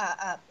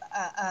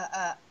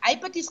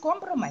IPID is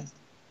compromised.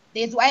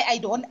 That's why I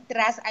don't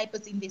trust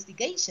IPID's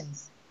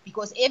investigations,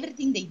 because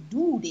everything they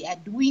do, they are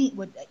doing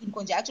in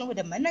conjunction with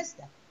the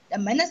minister. The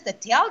minister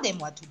tell them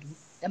what to do.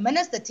 The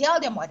minister tell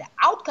them what the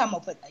outcome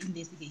of an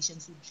investigation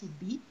should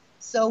be.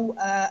 So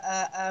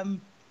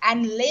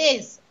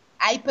unless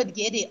IPID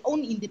get their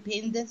own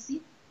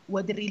independency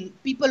with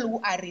people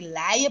who are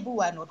reliable,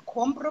 who are not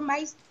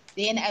compromised,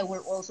 then I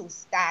will also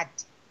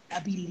start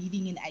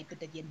believing in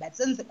IPID again. But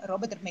since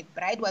Robert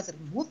McBride was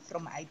removed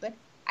from IPID,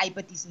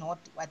 IPID is not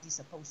what it's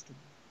supposed to be.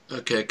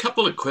 Okay, a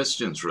couple of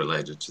questions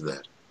related to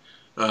that.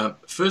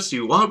 Firstly,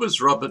 why was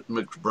Robert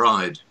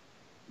McBride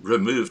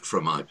removed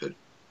from IPID?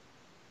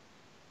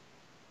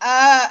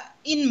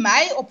 In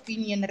my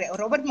opinion,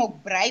 Robert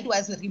McBride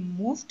was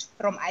removed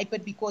from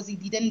IPID because he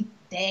didn't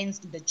dance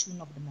to the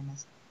tune of the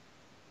minister.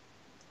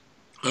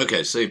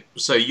 Okay,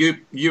 so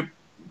you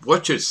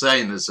what you're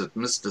saying is that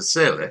Mr.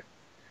 Sele,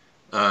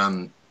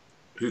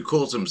 who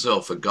calls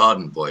himself a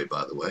garden boy,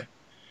 by the way,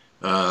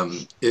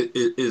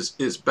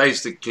 is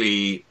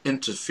basically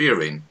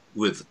interfering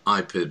with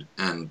IPID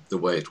and the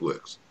way it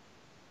works.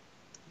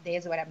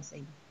 That's what I'm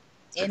saying.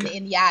 Okay.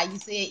 And yeah, you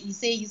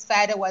say his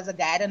father was a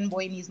garden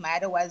boy and his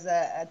mother was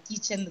a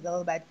kitchen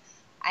girl, but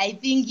I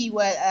think he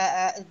was.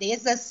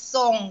 There's a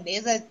song,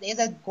 there's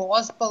a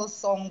gospel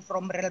song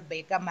from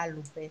Rebecca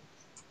Malupe,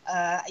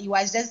 He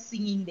was just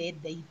singing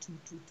that day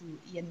to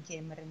Ian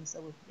Cameron.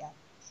 So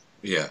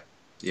yeah.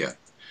 Yeah.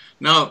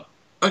 Now,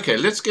 okay,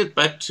 let's get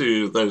back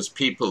to those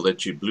people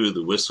that you blew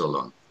the whistle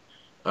on.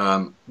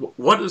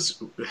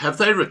 Have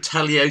they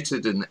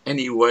retaliated in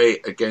any way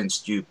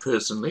against you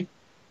personally?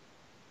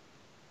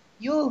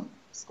 You,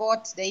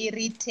 Scott, they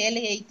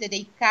retaliated.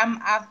 They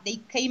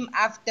came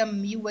after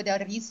me with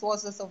the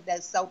resources of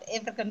the South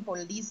African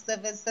Police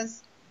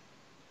Services.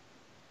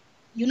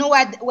 You know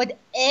what? With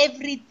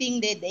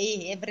everything that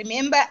they have,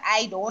 remember,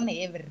 I don't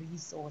have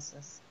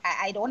resources.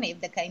 I don't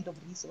have the kind of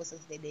resources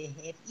that they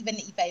have. Even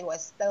if I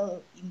was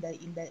still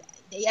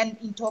they are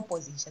in top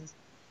positions,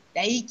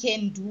 they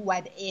can do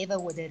whatever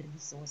with the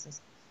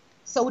resources.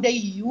 So they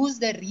use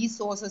the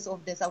resources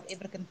of the South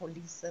African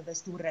Police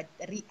Service to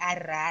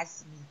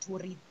harass me, to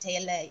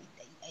retaliate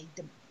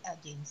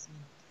against me.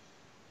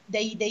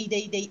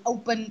 They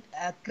opened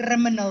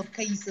criminal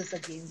cases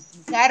against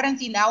me.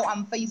 Currently now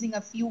I'm facing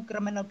a few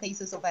criminal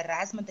cases of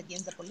harassment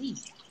against the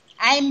police.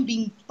 I'm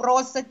being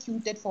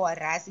prosecuted for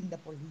harassing the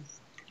police.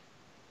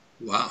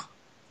 Wow.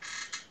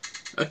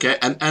 Okay,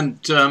 and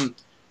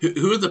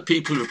who are the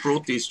people who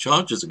brought these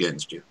charges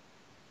against you?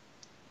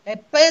 The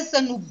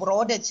person who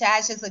brought the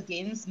charges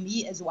against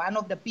me is one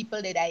of the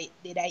people that I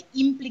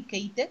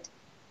implicated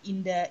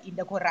in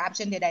the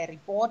corruption that I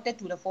reported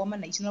to the former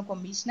National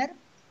Commissioner,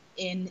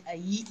 and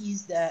he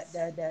is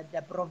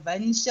the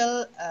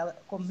provincial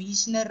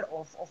commissioner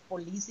of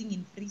policing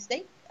in Free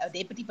State,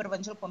 deputy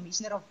provincial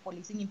commissioner of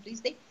policing in Free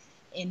State,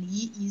 and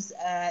he is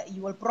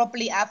you will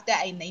probably, after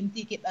I name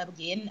it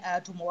again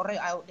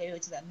tomorrow, there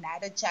is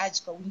another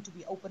charge going to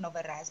be open of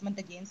harassment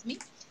against me.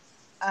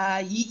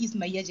 He is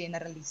Mayor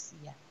General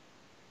Isia.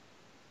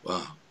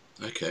 Wow.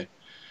 Okay.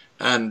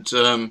 And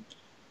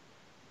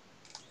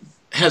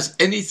has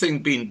anything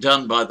been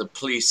done by the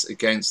police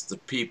against the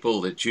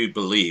people that you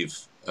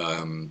believe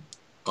are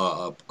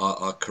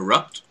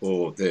corrupt,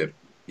 or they're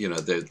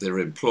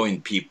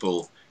employing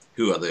people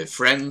who are their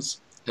friends?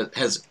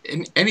 Has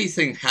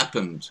anything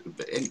happened?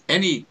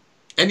 Any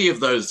of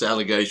those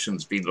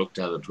allegations been looked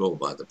at all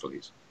by the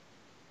police?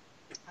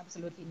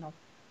 Absolutely not.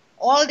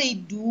 All they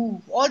do,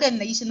 all the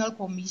National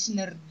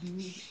Commissioner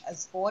do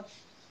as sport,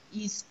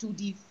 is to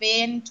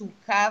defend, to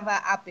cover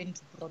up, and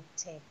to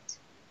protect.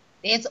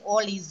 That's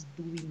all he's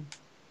doing.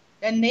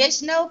 The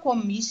National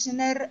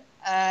Commissioner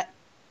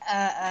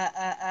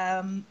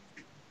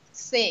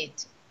said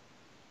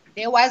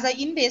there was an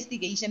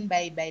investigation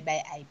by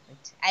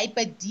IPID.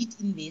 IPID did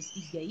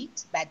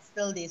investigate, but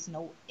still there's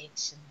no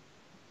action.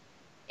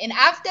 And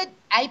after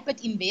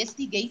IPID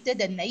investigated,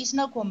 the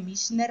National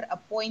Commissioner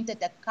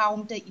appointed a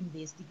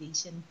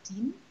counter-investigation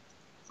team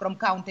from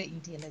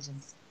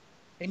counterintelligence.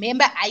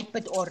 Remember,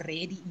 IPID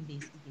already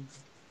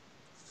investigated.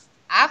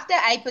 After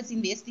IPID's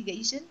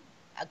investigation,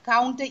 a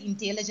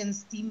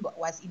counterintelligence team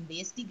was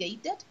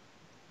investigated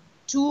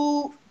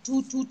to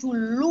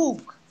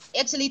look,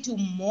 actually to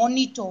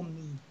monitor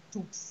me,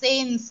 to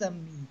censor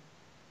me,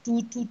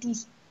 to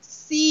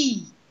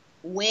see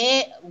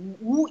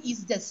who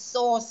is the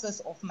sources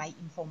of my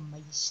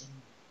information.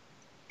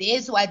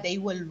 That's what they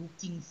were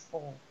looking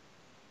for.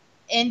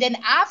 And then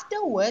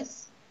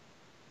afterwards,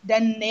 the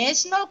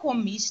National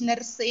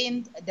Commissioner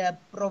sent the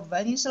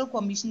Provincial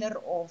Commissioner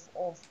of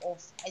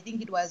I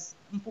think it was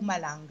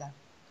Mpumalanga,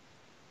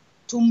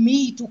 to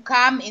me to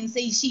come and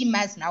say she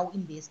must now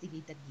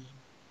investigate again.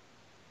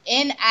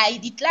 And I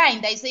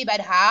declined. I say,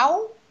 but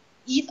how?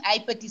 If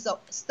IPID is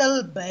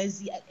still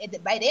busy.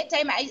 By that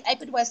time,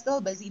 IPID was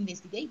still busy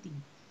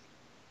investigating.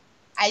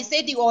 I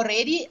said he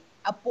already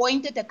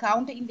appointed a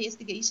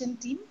counter-investigation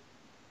team,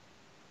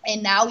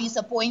 and now he's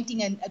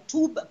appointing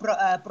two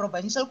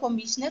provincial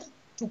commissioners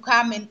to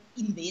come and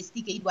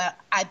investigate while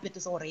IPID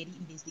is already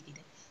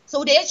investigated.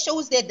 So that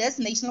shows that this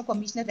National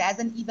Commissioner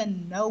doesn't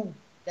even know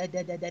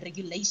the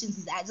regulations.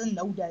 He doesn't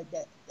know the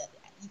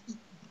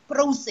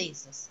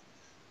processes,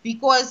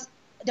 because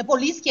the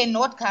police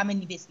cannot come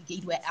and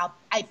investigate where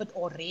IPID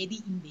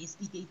already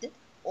investigated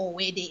or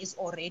where there is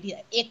already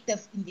an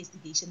active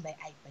investigation by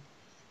IPID.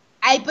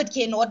 IPID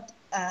cannot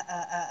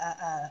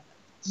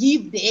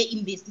give their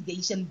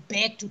investigation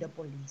back to the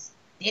police.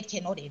 That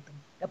cannot happen.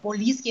 The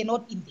police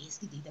cannot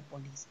investigate the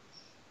police.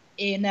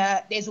 And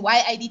that's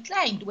why I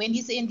declined. When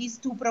he sent these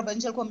two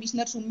provincial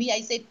commissioners to me,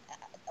 I said,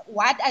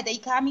 what are they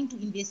coming to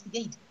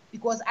investigate?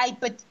 Because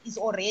IPID is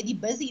already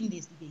busy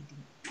investigating.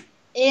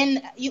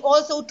 And he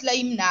also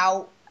claimed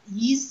now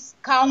his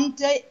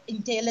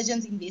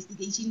counter-intelligence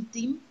investigation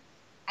team,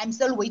 I'm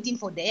still waiting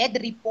for that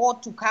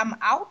report to come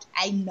out.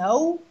 I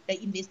know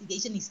the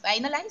investigation is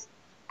finalized.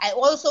 I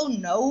also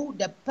know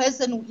the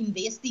person who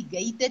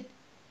investigated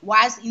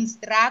was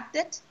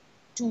instructed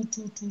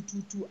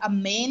to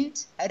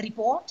amend a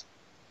report.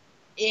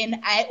 And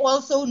I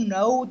also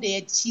know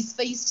that she's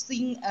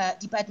facing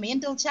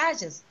departmental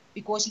charges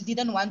because she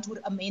didn't want to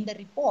amend the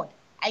report.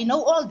 I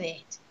know all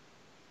that.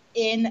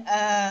 And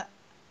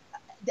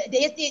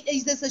there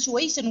is a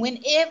situation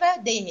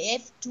whenever they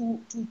have to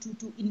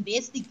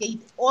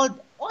investigate all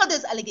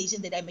those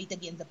allegations that I made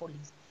against the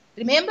police.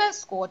 Remember,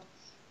 Scott,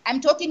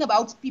 I'm talking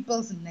about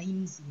people's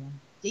names here.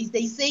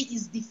 they say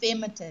is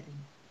defamatory.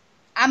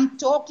 I'm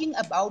talking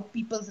about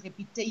people's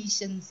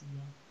reputations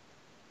here.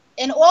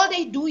 And all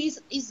they do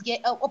is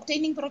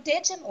obtaining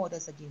protection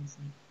orders against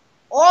me.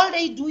 All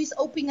they do is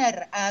opening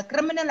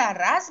criminal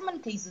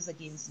harassment cases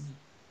against me.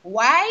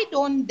 Why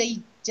don't they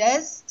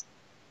just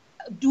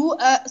do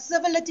a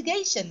civil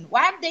litigation?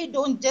 Why they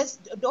don't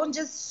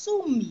just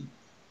sue me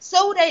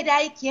so that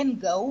I can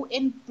go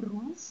and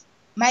prove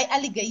my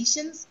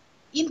allegations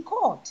in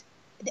court?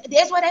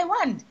 That's what I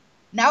want.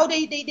 Now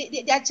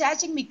they are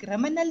charging me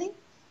criminally.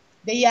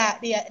 They are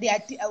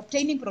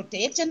obtaining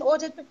protection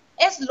orders.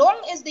 As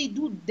long as they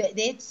do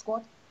that,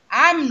 Scott,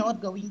 I'm not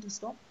going to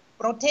stop.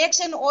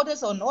 Protection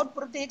orders or not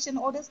protection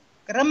orders,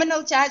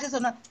 criminal charges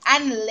or not,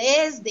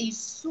 unless they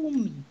sue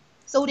me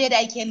so that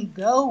I can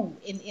go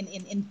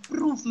and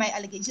prove my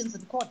allegations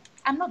in court.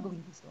 I'm not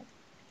going to stop.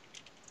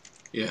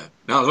 Yeah.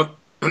 Now look,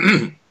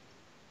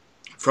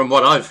 from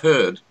what I've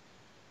heard,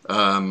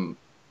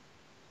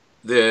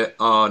 there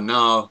are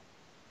now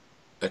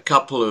a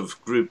couple of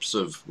groups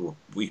of, well,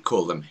 we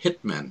call them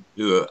hitmen,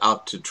 who are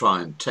out to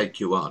try and take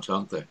you out,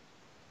 aren't they?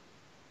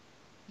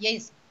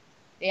 Yes.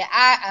 There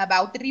are,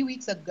 about 3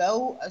 weeks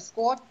ago,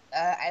 Scott,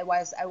 I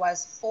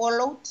was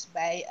followed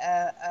by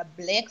a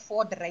black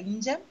Ford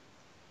Ranger.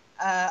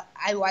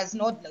 I was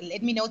not,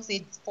 let me not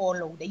say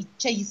follow, they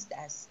chased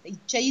us. They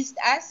chased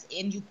us,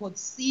 and you could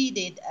see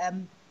that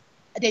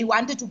they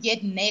wanted to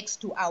get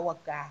next to our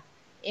car.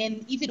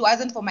 And if it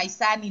wasn't for my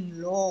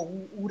son-in-law,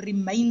 who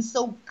remained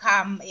so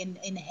calm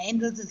and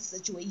handled the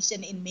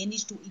situation and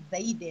managed to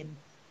evade them,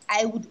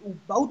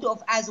 both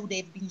of us would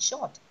have been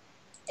shot.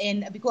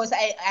 And because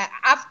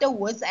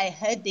afterwards I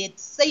heard that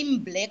same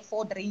black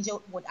Ford Ranger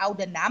without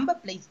the number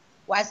plate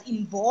was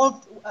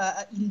involved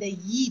in the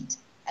heat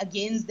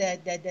against the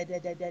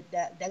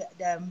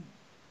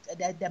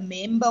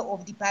member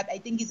of the, I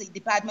think it's the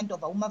Department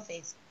of Home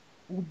Affairs,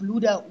 who blew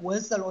the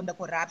whistle on the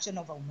corruption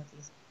of Home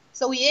Affairs.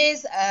 So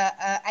yes,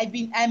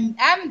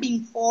 I'm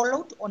being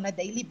followed on a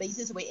daily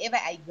basis wherever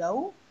I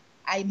go.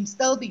 I'm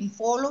still being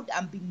followed.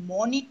 I'm being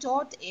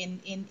monitored, and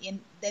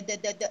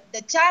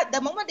the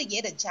moment they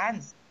get a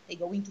chance, they're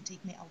going to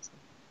take me out.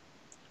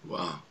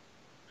 Wow.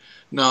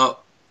 Now,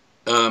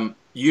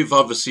 you've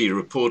obviously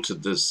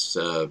reported this,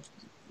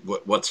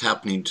 what's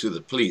happening to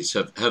the police.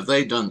 Have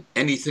they done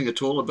anything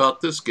at all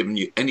about this, given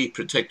you any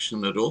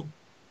protection at all?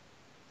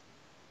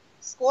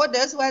 Scott,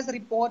 this was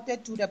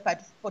reported to the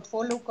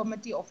Portfolio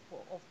Committee of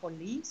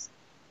Police.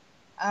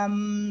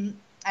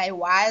 I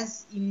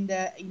was in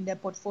the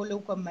Portfolio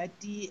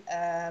Committee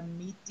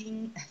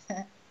meeting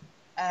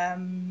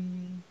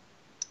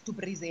to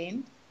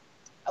present.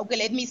 Okay,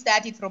 let me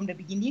start it from the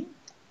beginning.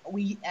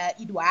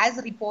 It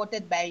was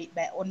reported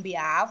on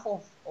behalf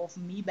of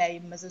me by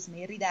Mrs.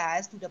 Mary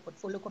Das to the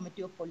Portfolio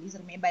Committee of Police.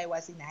 Remember, I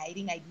was in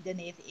hiding. I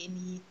didn't have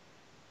any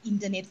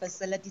internet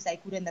facilities. I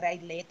couldn't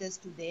write letters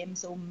to them.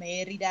 So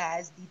Mary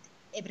Das did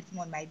everything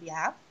on my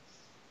behalf.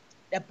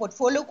 The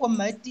Portfolio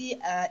Committee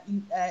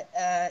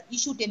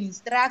issued an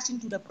instruction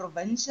to the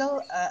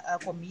Provincial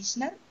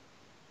Commissioner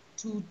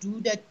to do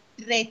the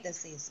threat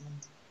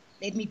assessment.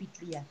 Let me be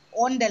clear.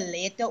 On the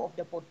letter of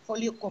the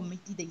Portfolio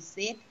Committee, they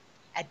said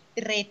a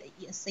threat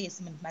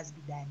assessment must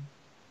be done.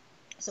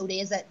 So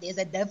there's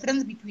a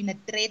difference between a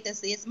threat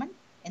assessment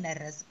and a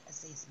risk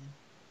assessment.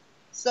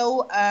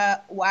 So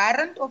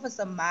Warrant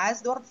Officer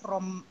Maasdorp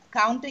from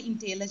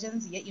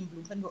Counterintelligence here in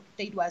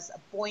Bloemfontein was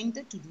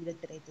appointed to do the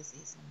threat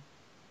assessment.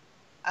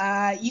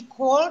 He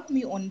called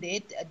me on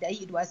that day.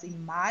 It was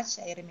in March.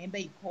 I remember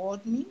he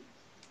called me,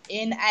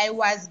 and I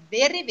was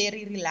very,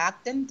 very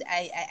reluctant.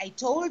 I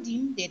told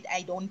him that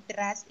I don't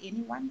trust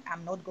anyone.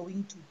 I'm not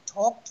going to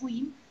talk to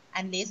him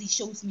unless he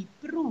shows me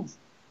proof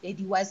that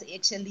he was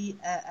actually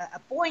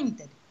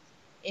appointed.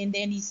 And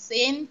then he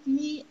sent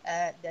me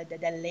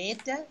the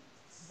letter,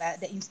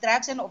 the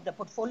instruction of the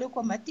Portfolio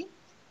Committee.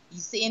 He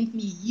sent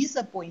me his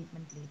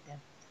appointment letter.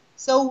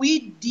 So we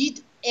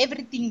did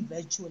everything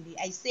virtually.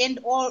 I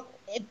sent all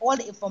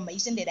the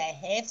information that I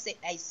have.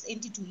 I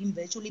sent it to him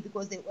virtually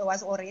because there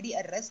was already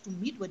a rush to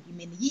meet with him.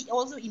 And he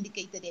also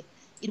indicated that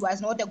it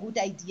was not a good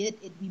idea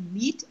that we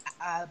meet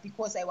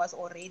because I was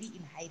already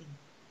in hiding.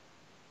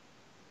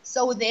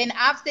 So then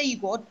after he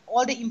got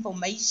all the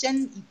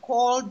information, he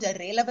called the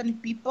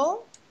relevant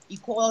people. He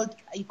called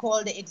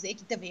the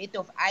executive head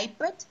of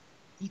IPIT.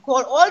 He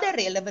called all the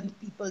relevant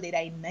people that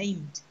I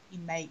named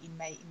in the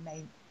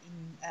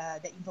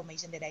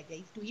information that I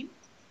gave to him.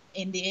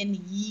 And then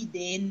he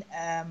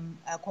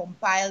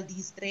compiled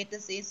this threat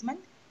assessment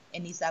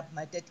and he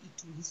submitted it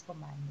to his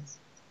commanders.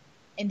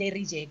 And they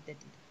rejected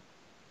it.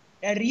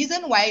 The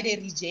reason why they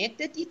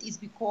rejected it is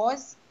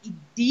because it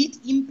did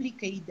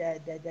implicate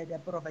the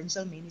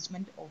provincial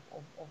management of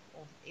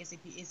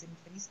SAPS in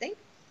Free State.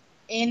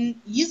 And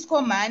his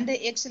commander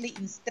actually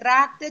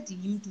instructed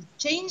him to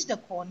change the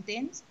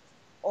contents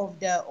of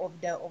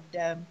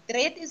the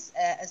threat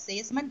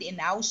assessment, and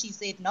now she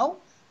said no,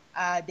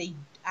 they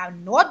are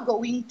not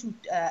going to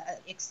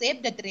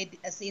accept the threat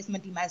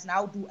assessment. He must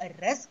now do a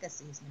risk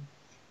assessment.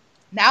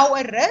 Now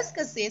a risk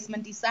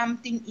assessment is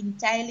something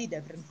entirely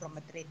different from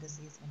a threat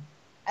assessment.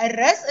 A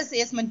risk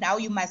assessment now,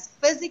 you must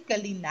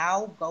physically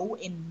now go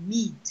and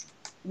meet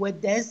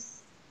with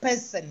this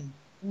person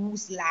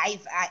whose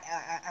life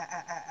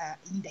are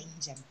in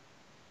danger.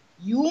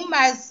 You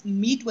must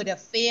meet with a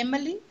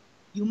family.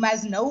 You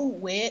must know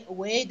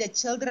where the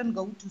children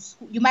go to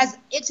school. You must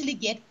actually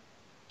get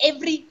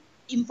every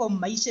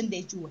information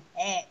that you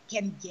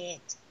can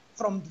get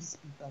from these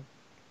people.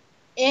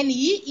 And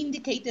he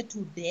indicated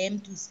to them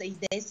to say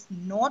that it's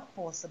not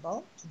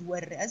possible to do a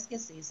risk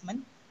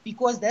assessment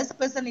because this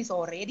person is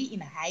already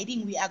in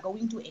hiding. We are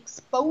going to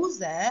expose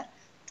her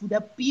to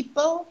the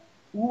people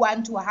who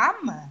want to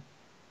harm her.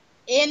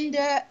 And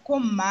the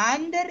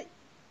commander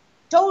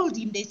told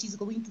him that she's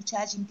going to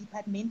charge him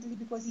departmentally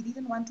because he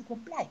didn't want to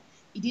comply.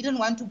 He didn't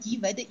want to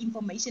give her the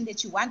information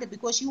that she wanted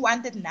because she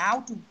wanted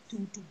now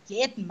to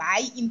get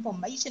my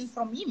information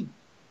from him.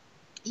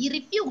 He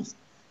refused.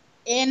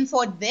 And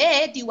for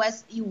that, he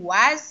was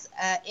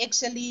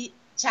actually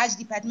charged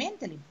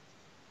departmentally.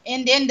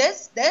 And then they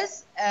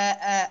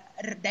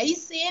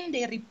send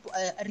a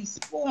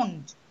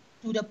respond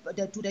to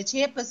the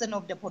chairperson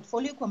of the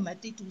portfolio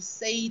committee to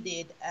say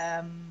that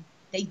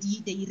they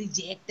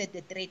rejected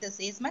the threat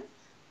assessment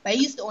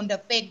based on the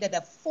fact that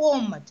the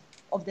format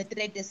of the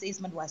threat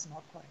assessment was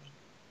not correct.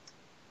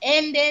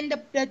 And then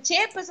the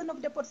chairperson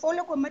of the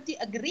portfolio committee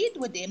agreed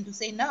with them to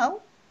say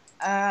no.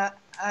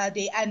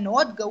 They are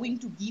not going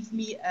to give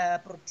me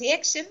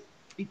protection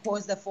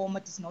because the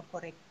format is not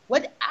correct.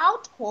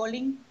 Without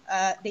calling,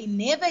 they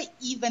never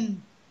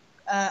even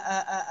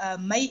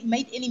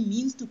made any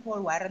means to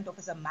call Warrant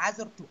Officer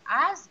Mazur to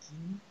ask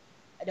him,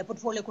 the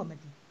portfolio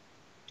committee,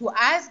 to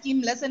ask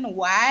him, listen,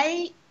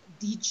 why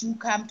did you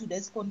come to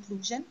this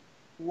conclusion?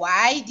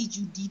 Why did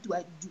you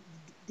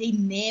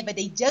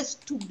they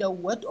just took the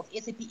word of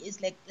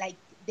SAPS like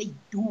they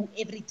do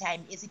every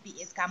time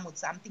SAPS come with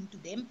something to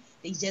them.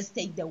 They just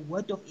take the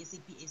word of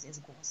SAPS as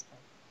gospel.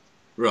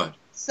 Right.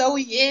 So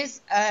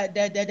yes,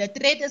 the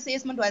threat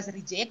assessment was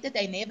rejected.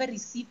 I never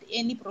received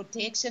any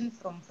protection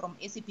from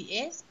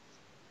SAPS.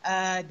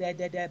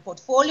 The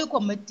portfolio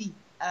committee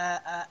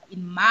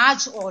in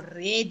March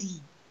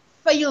already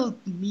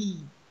failed me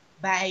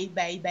by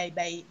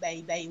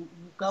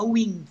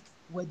going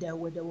with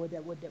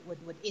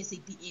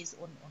SAPS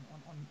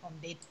on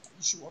that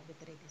issue of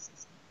the threat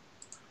assessment.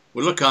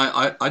 Well, look,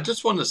 I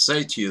just want to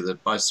say to you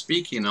that by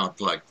speaking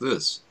out like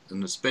this,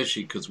 and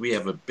especially because we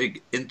have a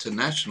big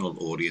international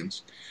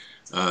audience,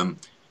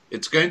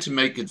 it's going to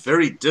make it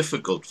very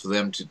difficult for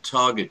them to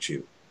target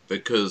you,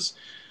 because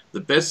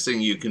the best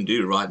thing you can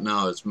do right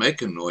now is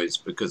make a noise,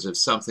 because if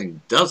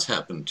something does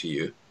happen to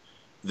you,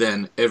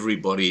 then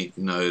everybody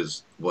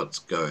knows what's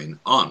going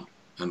on.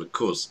 And of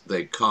course,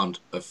 they can't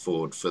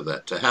afford for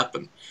that to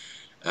happen.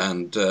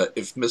 And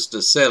if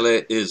Mr.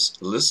 Sele is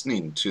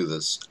listening to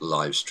this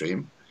live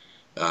stream,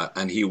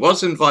 and he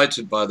was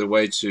invited, by the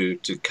way, to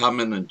come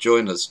in and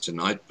join us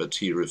tonight, but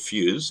he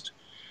refused.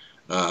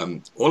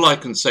 All I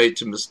can say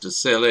to Mr.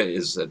 Sele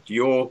is that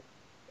your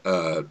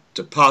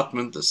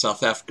department, the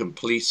South African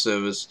Police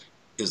Service,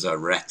 is a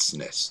rat's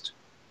nest.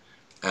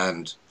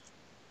 And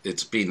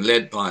it's been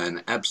led by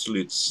an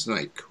absolute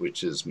snake,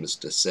 which is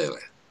Mr. Sele.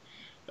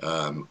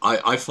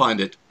 I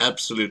find it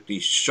absolutely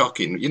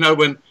shocking. You know,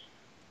 when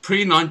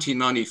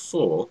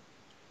pre-1994,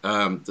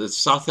 the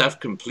South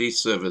African Police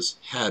Service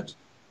had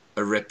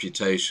a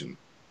reputation,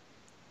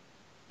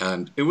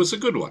 and it was a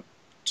good one.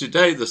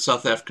 Today, the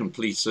South African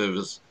Police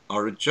Service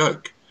are a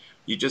joke.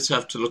 You just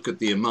have to look at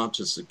the amount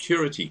of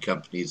security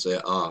companies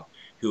there are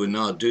who are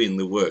now doing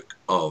the work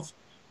of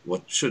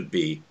what should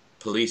be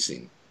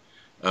policing.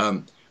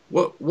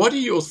 What are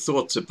your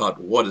thoughts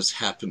about what has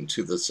happened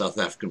to the South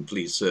African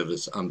Police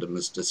Service under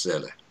Mr.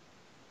 Sele?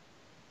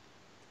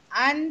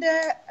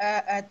 Under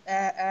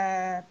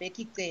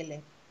Becky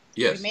Cele.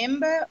 Yes.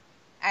 Remember,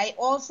 I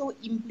also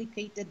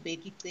implicated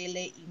Becky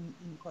Cele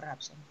in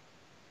corruption.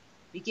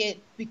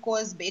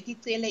 Because Becky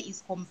Cele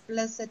is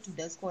complicit to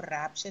this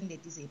corruption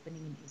that is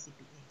happening in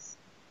SAPS.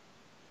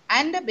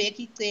 Under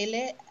Becky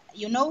Cele,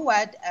 you know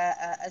what,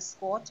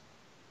 Scott,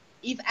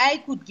 if I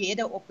could get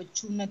an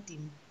opportunity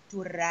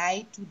to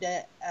write to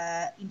the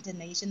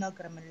International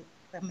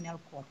Criminal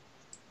Court,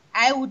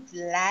 I would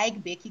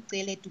like Becky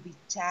Cele to be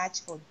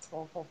charged for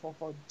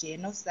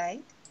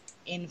genocide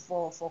and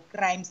for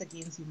crimes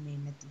against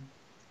humanity.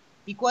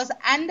 Because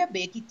under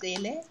Becky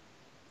Cele,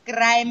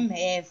 crime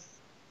have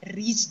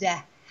reached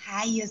the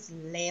highest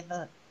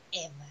level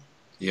ever.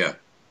 Yeah.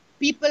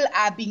 People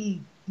are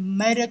being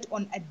murdered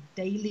on a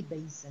daily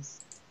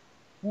basis.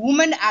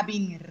 Women are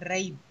being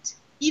raped.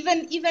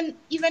 Even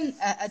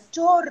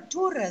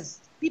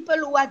tourists, people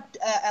who are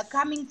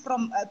coming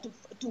from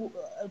to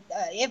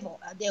have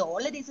their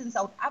holidays in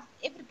South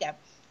Africa,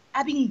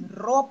 are being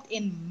robbed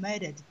and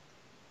murdered.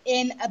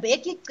 And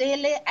Becky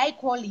Cele, I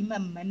call him a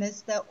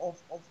minister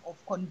of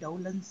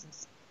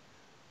condolences.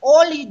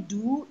 All he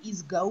do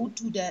is go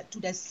to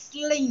the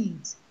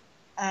slain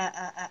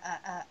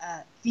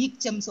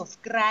victims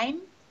of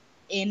crime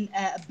and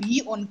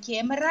be on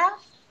camera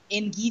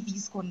and give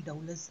his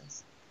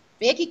condolences.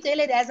 Becky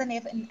Cele doesn't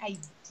have an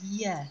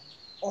idea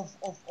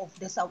of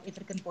the South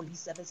African Police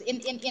Service.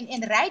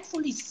 And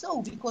rightfully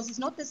so, because he's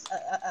not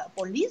a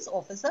police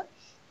officer,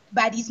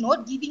 but he's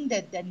not giving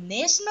the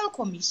National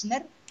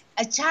Commissioner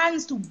a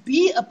chance to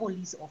be a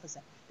police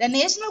officer. The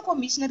National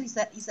Commissioner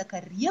is a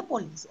career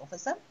police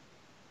officer,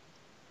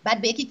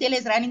 but Becky Taylor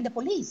is running the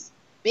police.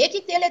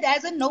 Becky Taylor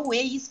doesn't know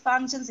where his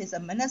functions as a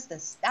minister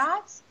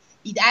starts.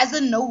 He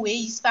doesn't know where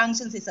his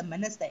functions as a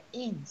minister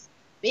ends.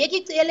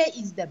 Becky Taylor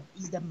is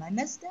the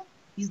minister,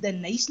 he's the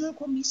National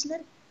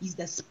Commissioner, he's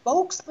the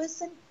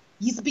spokesperson.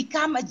 He's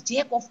become a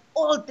jack of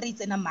all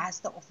trades and a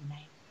master of none.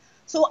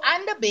 So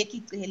under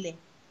Becky Taylor,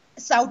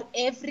 South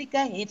Africa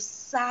have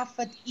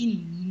suffered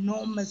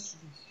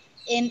enormously.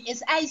 And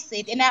as I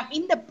said, and I'm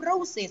in the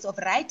process of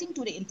writing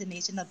to the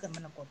International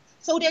Criminal Court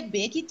so that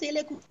Becky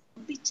Taylor could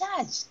be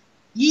charged.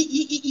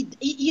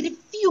 He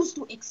refused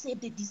to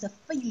accept that he's a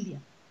failure.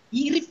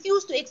 He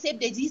refused to accept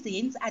that his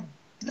hands are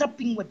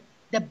dripping with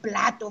the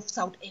blood of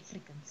South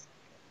Africans.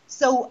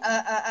 So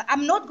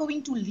I'm not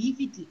going to leave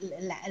it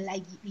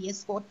like yes,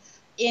 Scott.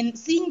 And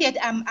seeing that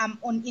I'm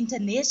on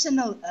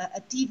international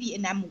TV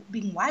and I'm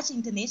being watched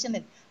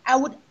internationally, I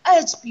would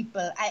urge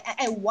people,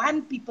 I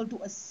want people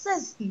to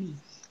assist me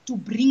to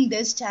bring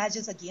these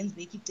charges against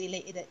Becky Taylor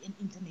at an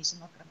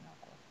international criminal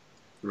court.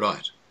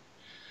 Right.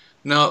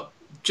 Now,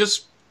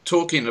 just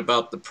talking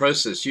about the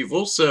process, you've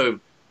also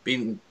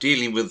been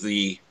dealing with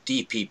the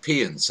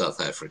DPP in South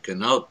Africa.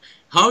 Now,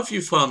 how have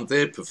you found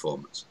their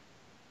performance?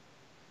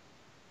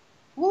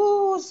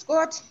 Oh,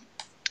 Scott,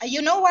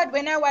 you know what?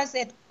 When I was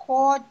at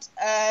court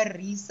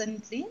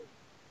recently,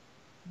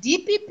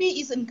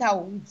 DPP is in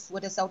cahoots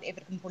with the South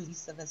African Police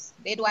Service.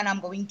 That one I'm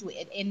going to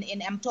add.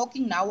 And I'm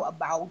talking now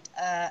about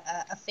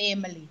a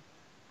family.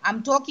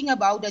 I'm talking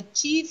about the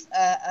chief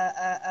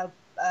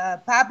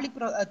public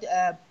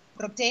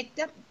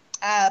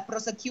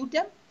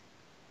prosecutor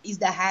is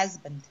the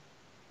husband.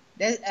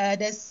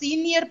 The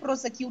senior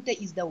prosecutor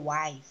is the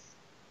wife.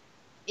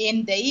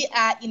 And they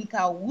are in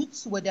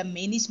cahoots with the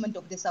management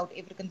of the South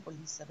African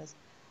Police Service.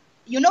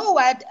 You know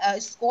what,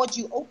 Scott,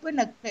 you open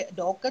a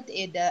docket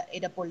at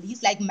the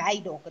police, like my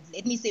docket.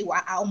 Let me say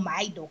how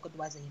my docket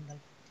was handled.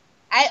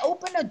 I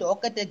opened a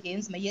docket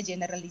against Major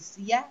General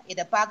Isia at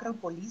the Park Road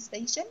Police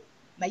Station.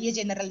 Major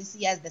General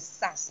Isia is the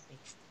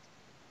suspect.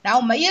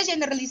 Now, Major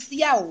General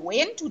Isia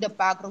went to the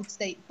Park Road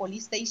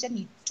Police Station.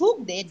 He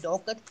took their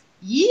docket.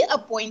 He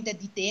appointed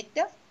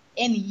detective,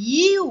 and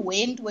he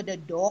went with the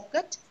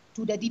docket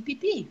to the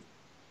DPP.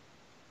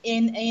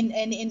 And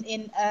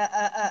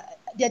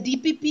the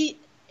DPP,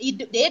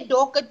 their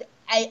docket,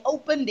 I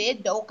opened their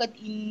docket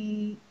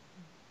in,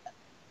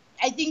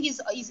 I think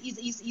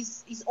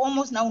it's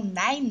almost now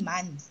 9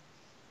 months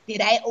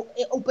that I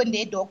opened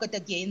their docket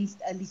against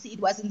Lisi. It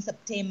was in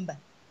September.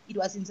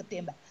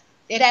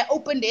 That I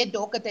opened their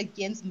docket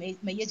against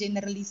Major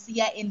General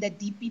Isia, and the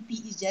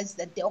DPP is just,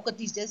 the docket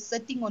is just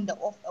sitting on the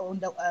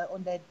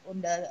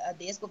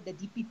desk of the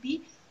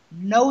DPP,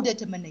 no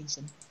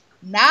determination.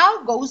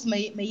 Now goes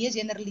Major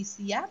General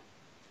Isia,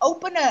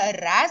 open a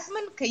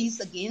harassment case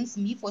against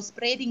me for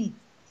spreading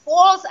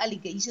false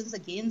allegations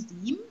against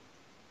him,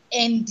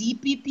 and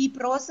DPP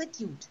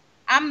prosecute.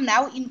 I'm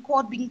now in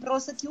court being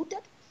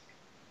prosecuted.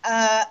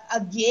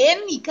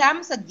 Again, he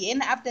comes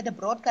again after the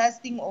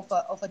broadcasting of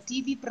a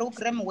TV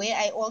program where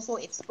I also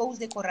exposed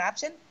the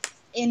corruption,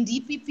 and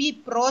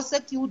DPP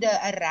prosecute the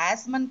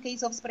harassment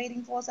case of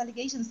spreading false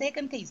allegations.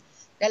 Second case.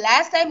 The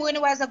last time when I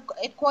was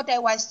at court, I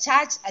was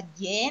charged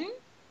again.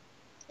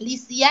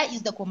 Lisia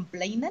is the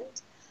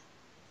complainant.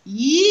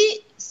 He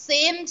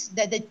sent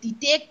the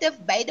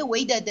detective, by the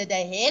way, the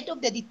head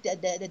of the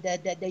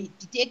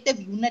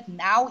detective unit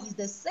now is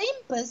the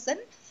same person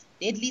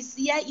that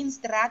Lisia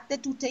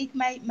instructed to take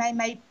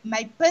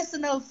my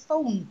personal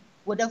phone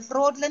with a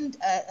fraudulent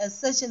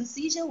search and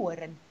seizure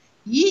warrant.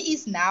 He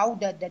is now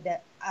the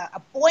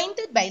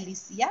appointed by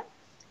Lisia.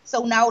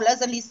 So now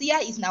Lisia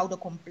is now the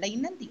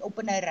complainant. He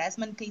opened a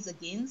harassment case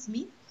against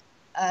me.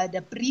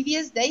 The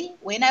previous day,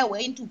 when I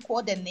went to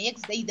court the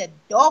next day, the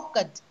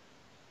docket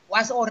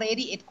was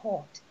already at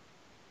court.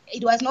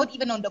 It was not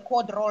even on the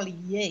court roll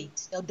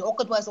yet. The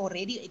docket was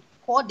already at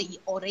court. They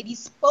already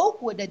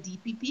spoke with the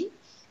DPP.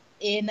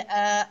 And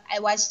I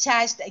was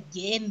charged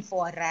again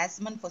for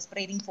harassment, for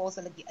spreading false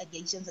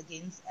allegations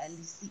against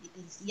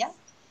Lisia.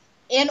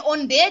 And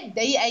on that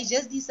day, I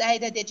just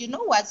decided that, you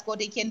know what, Scott,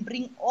 they can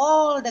bring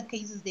all the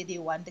cases that they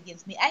want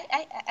against me.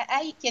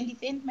 I can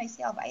defend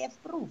myself. I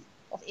have proof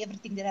of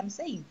everything that I'm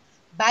saying.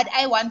 But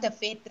I want a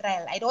fair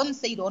trial. I don't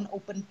say don't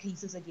open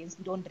cases against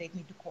me, don't drag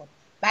me to court,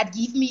 but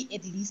give me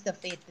at least a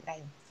fair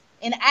trial.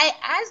 And I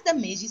asked the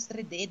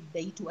magistrate that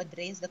day to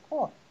address the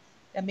court.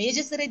 The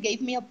magistrate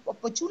gave me an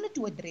opportunity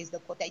to address the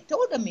court. I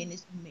told the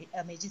magistrate,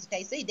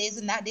 I say, there's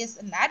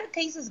another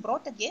case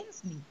brought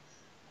against me,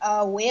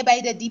 whereby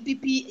the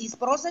DPP is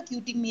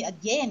prosecuting me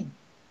again.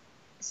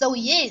 So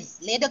yes,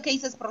 let the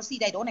cases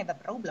proceed. I don't have a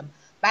problem,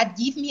 but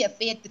give me a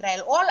fair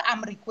trial. All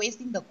I'm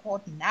requesting the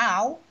court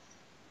now,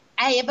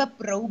 I have a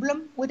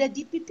problem with the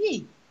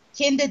DPP.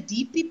 Can the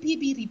DPP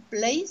be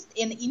replaced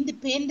and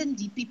independent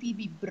DPP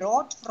be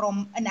brought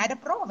from another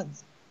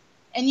province?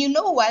 And you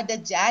know what? The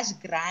judge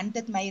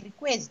granted my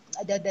request,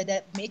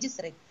 the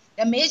magistrate.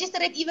 The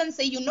magistrate even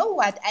say, you know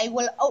what? I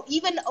will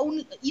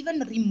even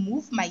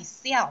remove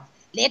myself.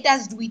 Let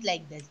us do it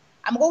like this.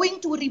 I'm going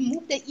to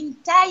remove the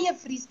entire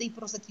Free State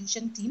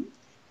prosecution team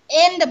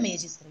and the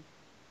magistrate.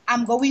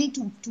 I'm going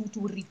to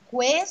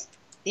request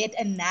that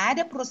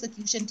another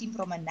prosecution team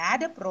from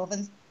another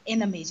province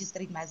and a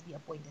magistrate must be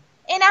appointed.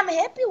 And I'm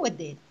happy with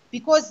that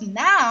because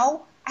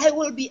now I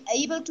will be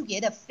able to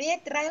get a fair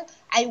trial.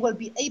 I will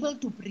be able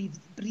to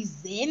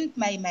present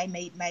my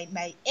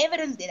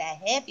evidence that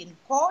I have in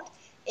court.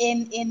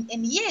 And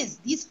yes,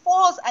 these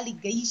false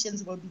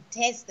allegations will be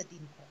tested in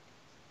court.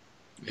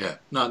 Yeah.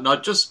 Now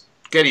just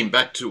getting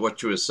back to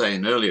what you were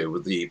saying earlier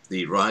with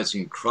the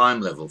rising crime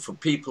level, for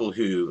people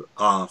who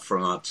are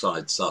from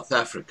outside South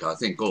Africa, I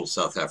think all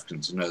South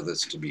Africans know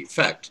this to be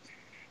fact,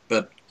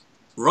 but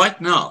right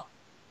now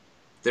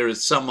there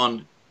is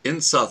someone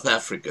in South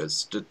Africa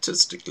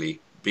statistically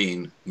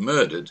being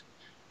murdered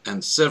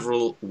and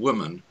several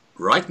women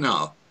right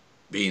now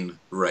being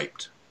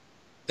raped.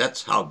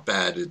 That's how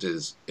bad it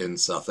is in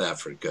South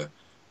Africa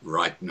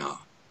right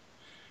now.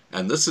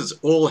 And this is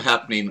all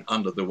happening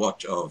under the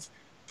watch of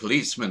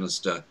Police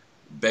Minister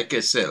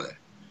Bekesele,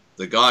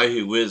 the guy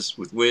who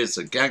wears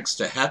a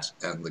gangster hat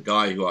and the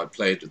guy who I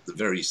played at the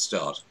very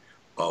start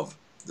of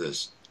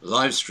this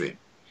live stream.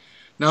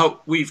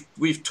 Now, we've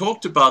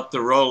talked about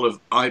the role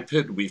of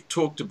IPID, we've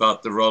talked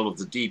about the role of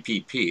the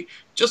DPP.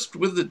 Just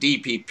with the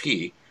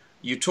DPP,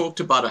 you talked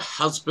about a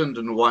husband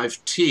and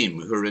wife team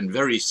who are in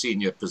very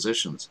senior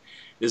positions.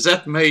 Is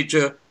that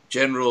Major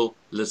General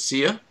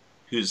Lesia,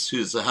 who's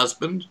the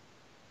husband?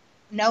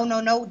 No.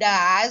 The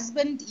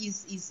husband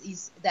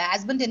is the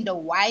husband and the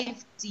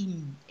wife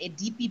team. A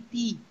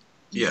DPP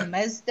is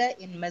Mr.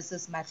 and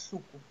Mrs.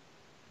 Mashale.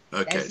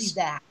 Okay. That is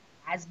the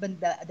husband.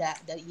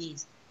 The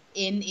yes.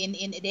 And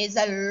there's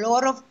a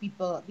lot of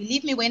people.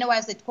 Believe me, when I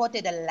was at court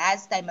the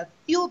last time, a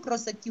few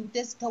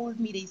prosecutors told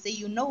me, they say,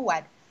 you know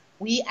what?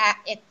 We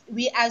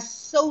are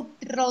so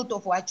thrilled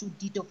of what you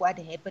did, of what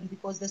happened,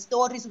 because the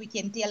stories we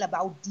can tell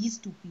about these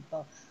two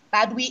people.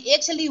 But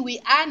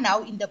we are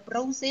now in the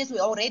process. We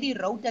already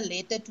wrote a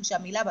letter to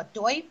Shamila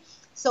Batoy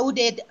so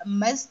that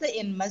Mr.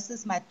 and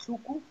Mrs.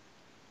 Mashale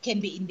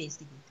can be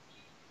investigated.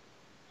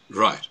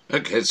 Right.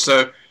 Okay.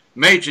 So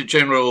Major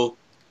General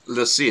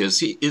Lesia,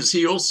 is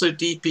he also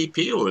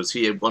DPP or is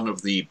he one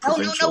of the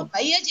provincial? No.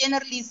 Major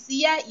General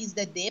Lesia is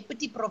the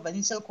Deputy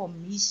Provincial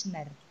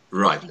Commissioner.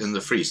 Right, in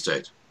the Free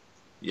State.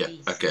 Yeah,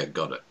 Yes. Okay,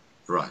 got it.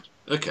 Right,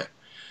 okay.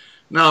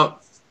 Now,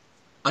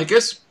 I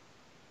guess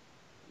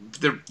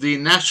the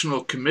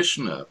National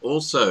Commissioner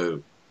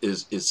also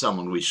is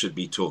someone we should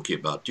be talking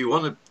about. Do you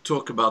want to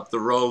talk about the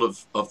role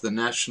of the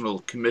National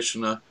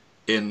Commissioner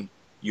in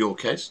your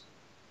case?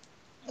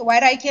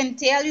 What I can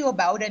tell you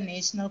about a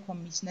National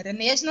Commissioner, a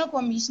National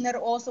Commissioner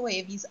also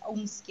have his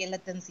own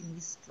skeletons in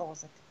his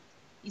closet.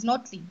 He's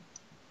not clean.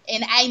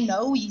 And I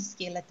know his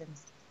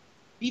skeletons.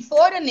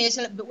 Before the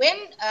national,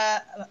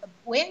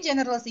 when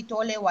General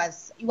Sithole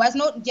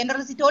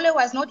General Sithole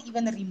was not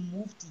even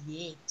removed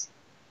yet.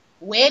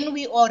 When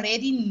we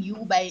already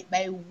knew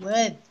by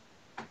word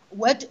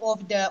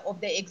of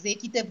the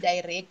executive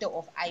director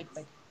of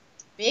IPID,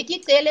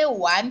 Bekesele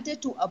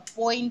wanted to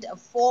appoint a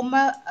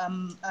former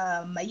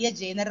Major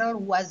General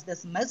who was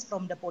dismissed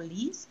from the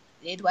police.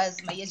 That was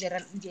Major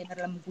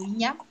General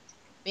Mgwinya.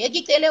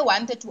 Bekesele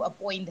wanted to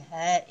appoint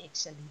her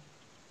actually.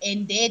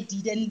 And they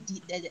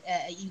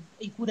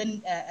he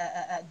couldn't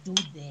do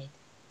that.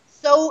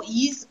 So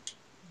his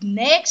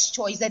next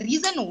choice, the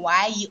reason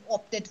why he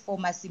opted for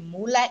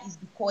Masimula is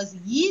because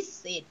he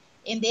said,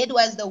 and that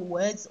was the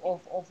words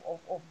of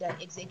the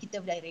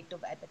executive director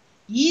of IPID,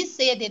 he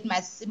said that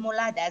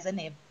Masimula doesn't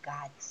have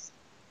guts.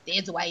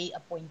 That's why he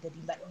appointed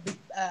him. But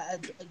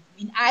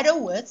in other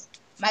words,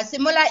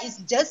 Masimula is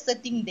just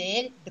sitting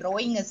there,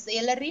 drawing a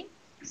salary,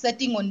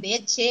 sitting on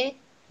that chair,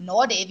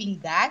 not having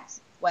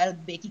guts, while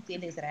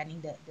Bekesele is running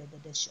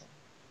the show.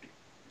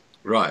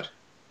 Right.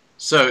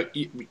 So,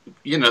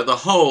 you know, the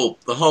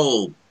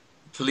whole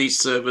police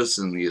service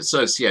and the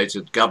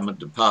associated government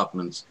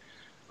departments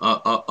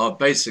are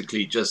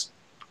basically just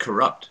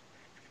corrupt.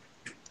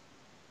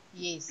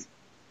 Yes.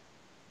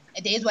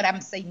 That is what I'm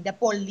saying. The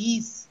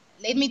police,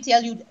 let me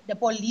tell you, the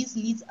police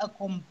needs a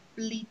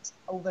complete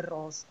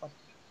overhaul, Scott.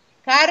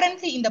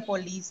 Currently in the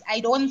police, I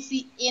don't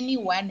see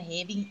anyone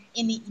having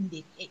any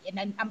index.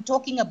 And I'm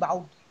talking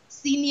about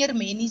senior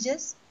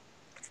managers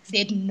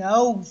that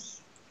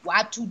knows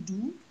what to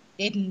do,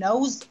 that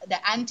knows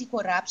the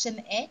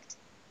Anti-Corruption Act.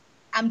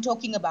 I'm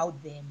talking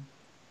about them.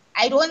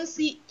 I don't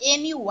see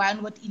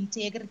anyone with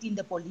integrity in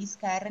the police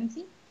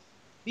currently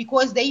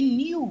because they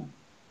knew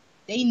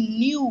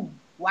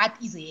what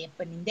is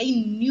happening. They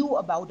knew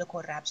about the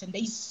corruption.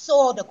 They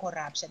saw the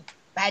corruption,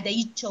 but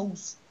they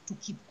chose to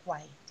keep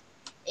quiet.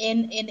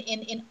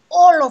 And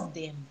all of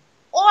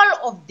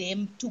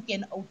them took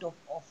an oath of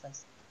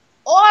office.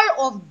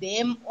 All of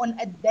them on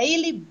a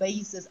daily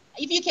basis.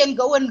 If you can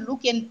go and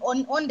look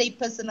on their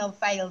personal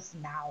files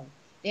now,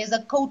 there's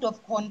a code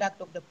of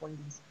conduct of the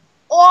police.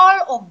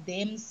 all of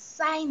them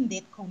signed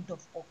that code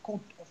of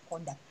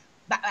conduct,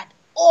 but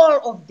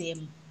all of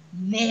them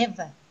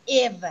never,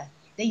 ever,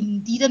 they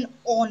didn't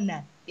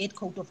honor that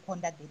code of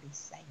conduct that they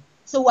signed.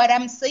 So what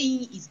I'm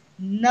saying is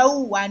no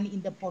one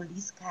in the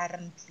police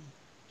currently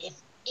have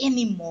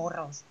any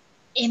morals,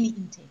 any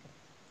integrity.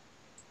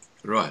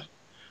 Right.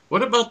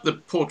 What about the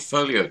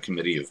Portfolio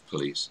Committee of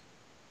Police?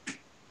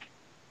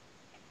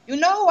 You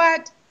know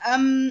what?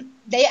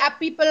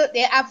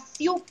 There are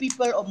few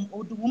people of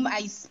whom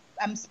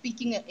I'm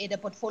speaking at the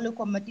Portfolio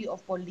Committee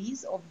of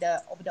Police of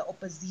the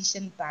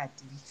opposition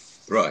party,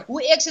 Right.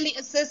 who actually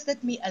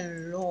assisted me a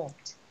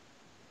lot.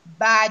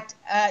 But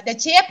the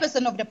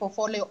chairperson of the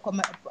Portfolio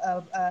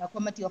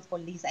Committee of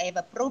Police, I have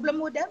a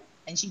problem with them,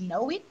 and she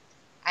knows it.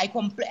 I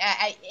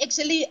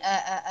actually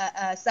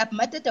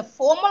submitted a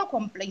formal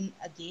complaint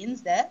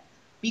against her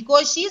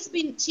because she's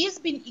been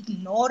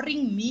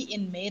ignoring me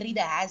and Mary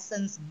the Haas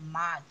since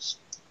March.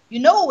 You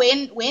know,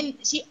 when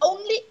she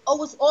only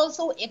was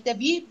also active,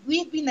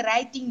 we've been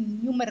writing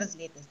numerous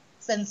letters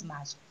since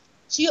March.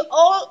 She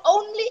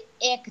only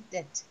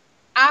acted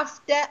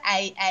after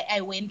I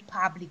went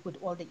public with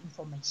all the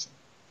information.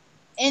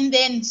 And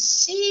then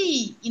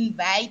she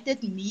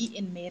invited me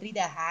and Mary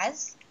the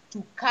Haas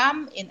to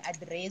come and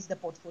address the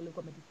Portfolio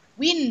Committee.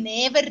 We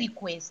never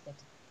requested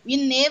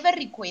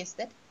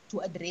to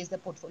address the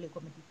Portfolio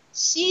Committee.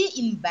 She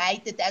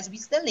invited us. We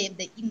still have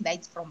the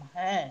invites from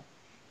her.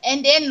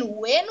 And then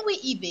when we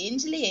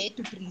eventually had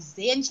to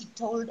present, she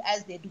told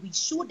us that we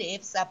should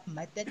have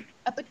submitted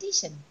a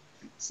petition.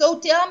 So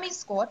tell me,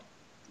 Scott,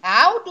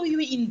 how do you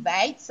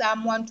invite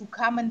someone to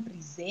come and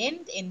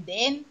present, and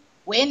then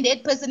when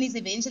that person is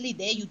eventually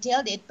there, you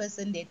tell that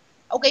person that,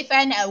 okay,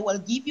 fine, I will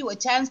give you a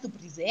chance to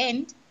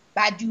present,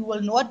 but you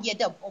will not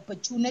get an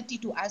opportunity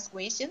to ask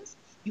questions.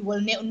 You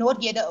will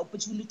not get an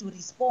opportunity to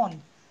respond.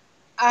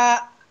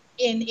 And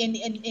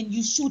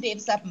you should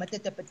have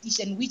submitted a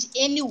petition, which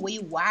anyway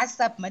was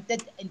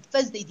submitted. And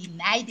first they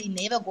denied, they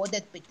never got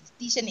that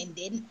petition, and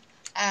then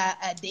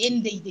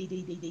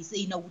they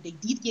say no, they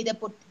did get a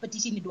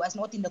petition. It was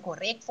not in the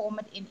correct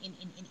format.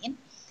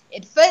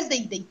 At first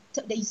they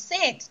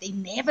said they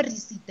never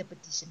received the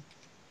petition,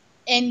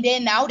 and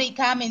then now they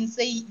come and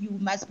say you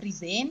must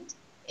present,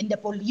 and the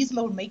police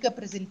will make a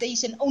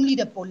presentation. Only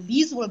the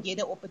police will get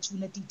an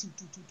opportunity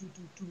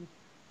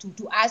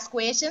to ask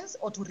questions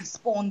or to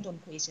respond on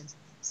questions.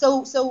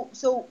 So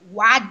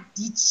what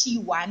did she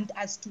want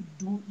us to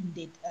do in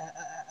that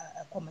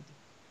committee?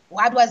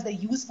 What was the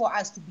use for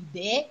us to be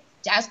there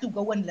just to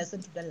go and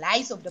listen to the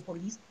lies of the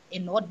police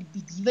and not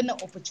be given an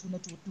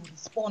opportunity to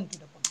respond to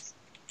the police?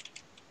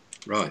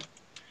 Right.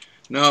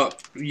 Now,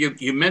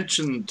 you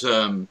mentioned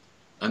an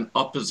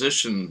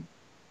opposition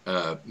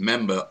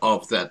member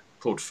of that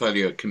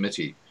Portfolio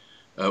Committee.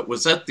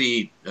 Was that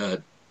the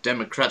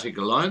Democratic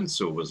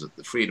Alliance, or was it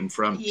the Freedom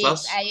Front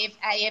Plus? Yes,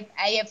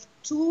 I have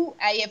two.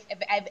 I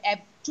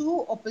have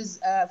two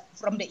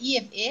from the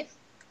EFF,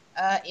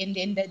 and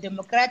then the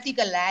Democratic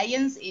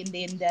Alliance, and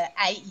then the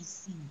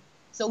IEC.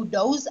 So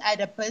those are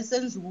the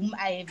persons whom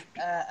I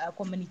have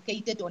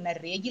communicated on a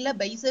regular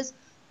basis,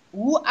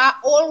 who are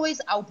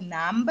always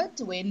outnumbered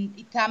when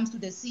it comes to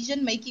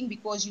decision making,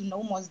 because you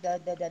know most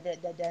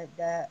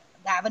the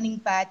governing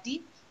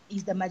party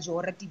is the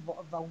majority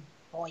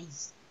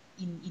voice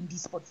in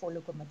these portfolio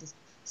committees.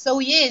 So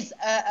yes,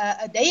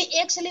 they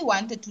actually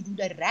wanted to do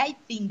the right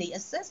thing. They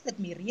assisted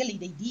me, really,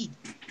 they did,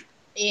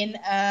 and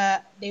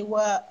they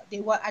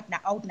were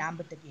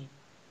outnumbered again.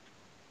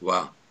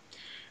 Wow.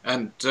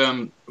 And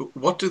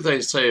what do they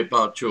say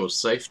about your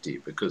safety?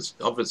 Because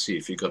obviously,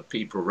 if you've got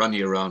people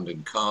running around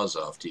in cars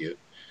after you,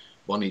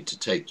 wanting to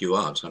take you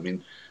out, I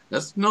mean,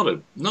 that's not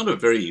a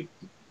very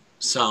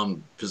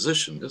sound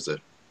position, is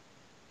it?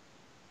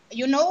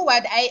 You know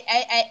what?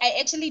 I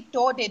actually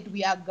thought that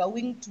we are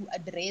going to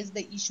address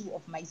the issue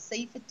of my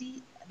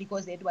safety,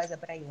 because it was a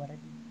priority.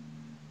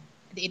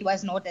 It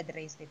was not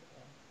addressed at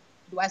all.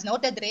 It was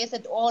not addressed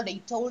at all.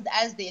 They told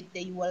us that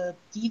they will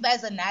give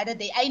us another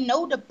day. I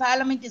know the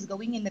parliament is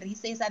going in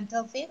recess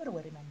until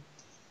February, man.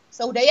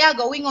 So they are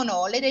going on a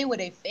holiday with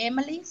their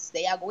families.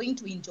 They are going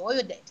to enjoy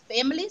with their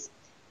families.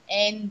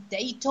 And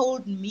they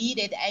told me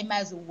that I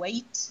must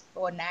wait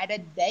for another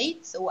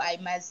date. So I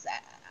must,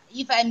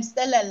 if I'm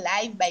still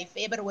alive by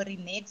February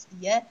next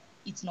year,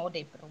 it's not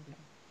a problem.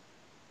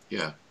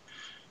 Yeah.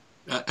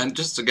 And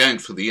just again,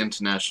 for the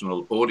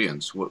international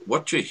audience,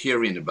 what you're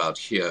hearing about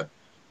here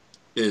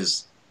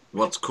is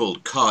what's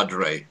called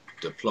cadre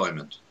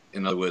deployment.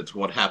 In other words,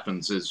 what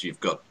happens is you've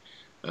got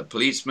a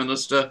police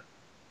minister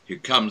who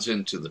comes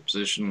into the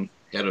position,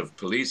 head of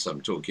police,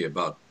 I'm talking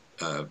about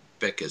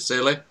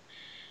Bekesele,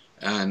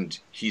 and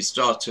he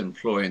starts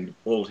employing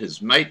all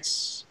his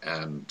mates,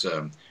 and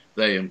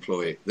they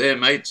employ their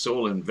mates,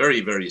 all in very,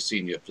 very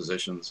senior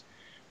positions.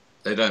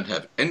 They don't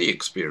have any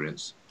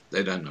experience,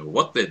 they don't know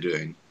what they're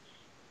doing,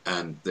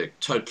 and they're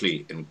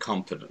totally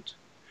incompetent.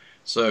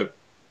 So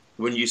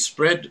when you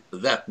spread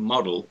that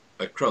model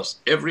across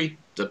every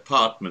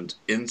department,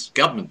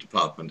 government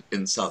department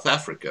in South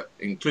Africa,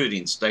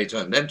 including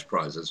state-owned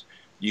enterprises,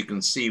 you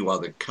can see why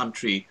the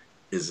country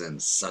is in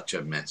such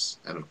a mess.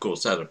 And of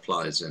course, that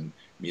applies in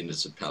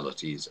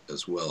municipalities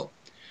as well.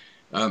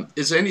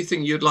 Is there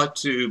anything you'd like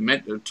to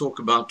talk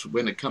about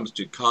when it comes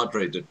to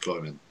cadre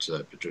deployment,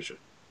 Patricia?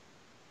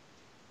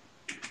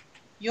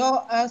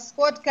 Your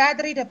squad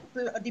cadre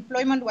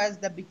deployment was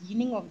the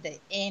beginning of the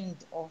end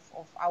of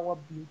our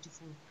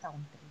beautiful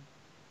country.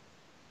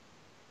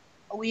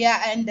 We are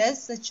in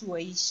this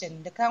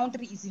situation. The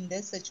country is in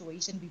this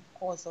situation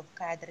because of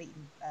cadre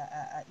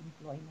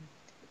employment.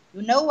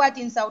 You know what?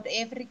 In South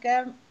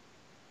Africa,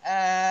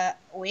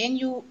 when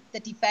you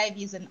 35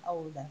 years and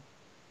older,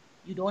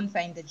 you don't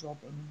find a job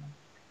anymore.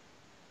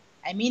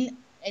 I mean,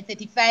 at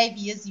 35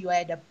 years, you are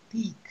at the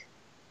peak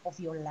of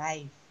your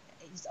life.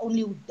 It's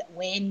only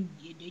when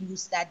you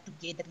start to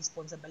get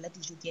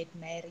responsibilities, you get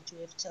married, you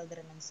have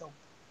children, and so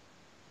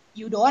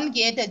you don't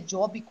get a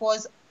job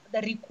because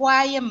the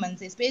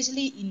requirements,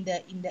 especially in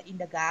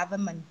the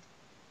government,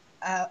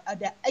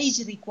 the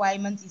age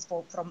requirements is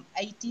from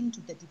 18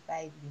 to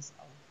 35 years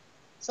old.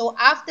 So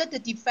after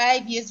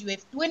 35 years, you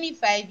have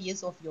 25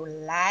 years of your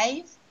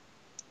life.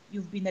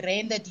 You've been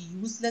rendered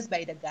useless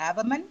by the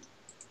government.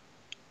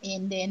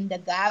 And then the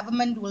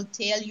government will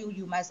tell you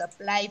you must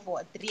apply for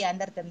a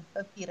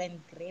 350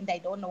 rand grant. I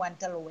don't know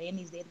until when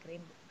is that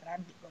grant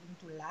going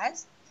to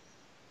last.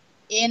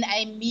 And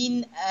I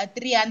mean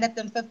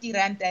 350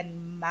 rand a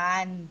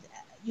month.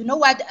 You know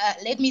what?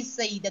 Let me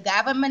say, the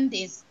government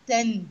has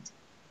turned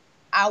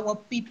our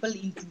people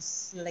into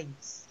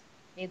slaves.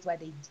 That's what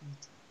they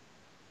did.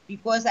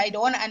 Because I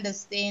don't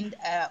understand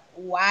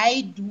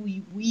why do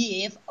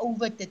we have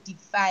over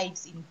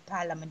 35s in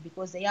parliament,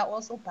 because they are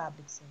also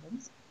public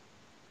servants.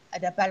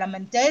 The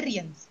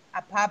parliamentarians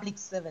are public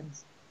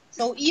servants.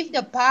 So if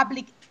the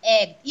public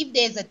act, if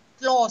there's a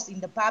clause in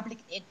the public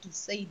act to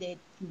say that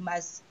you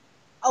must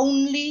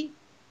only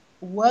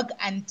work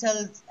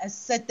until a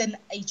certain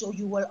age, or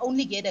you will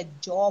only get a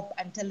job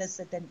until a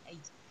certain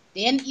age,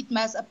 then it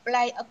must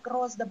apply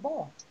across the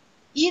board.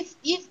 If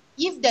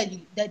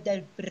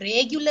the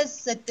regular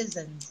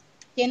citizens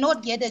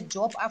cannot get a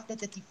job after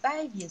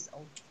 35 years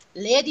old,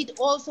 let it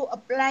also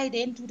apply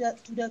then to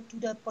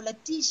the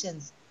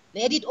politicians.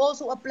 Let it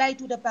also apply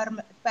to the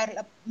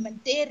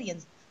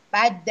parliamentarians.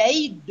 But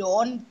they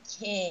don't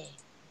care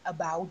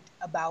about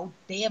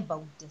their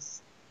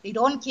voters. They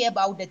don't care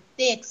about the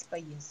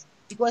taxpayers,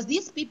 because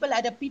these people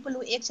are the people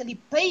who actually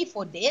pay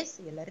for their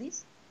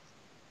salaries.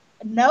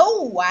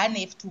 No one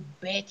have to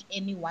beg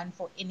anyone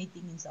for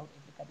anything in South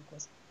Africa,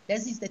 because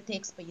this is the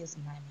taxpayers'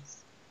 money.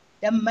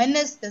 The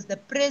ministers, the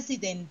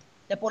president,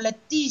 the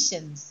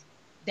politicians,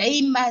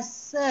 they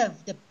must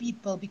serve the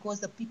people because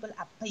the people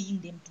are paying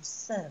them to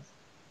serve.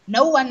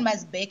 No one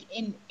must beg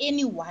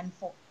anyone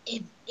for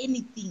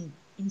anything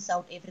in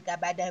South Africa,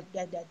 but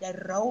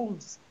the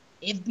roles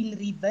have been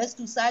reversed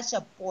to such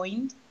a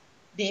point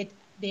that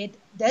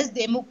this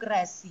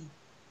democracy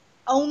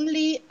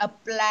only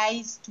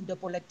applies to the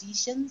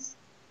politicians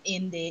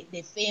and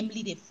the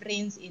family, the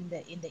friends in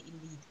the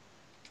elite.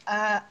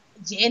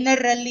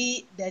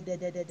 Generally,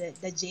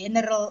 the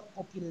general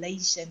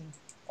population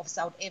of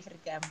South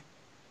Africa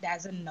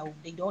doesn't know.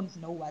 They don't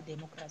know what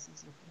democracy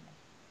is looking like.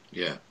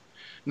 Yeah.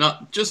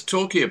 Now, just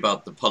talking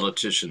about the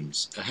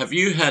politicians, have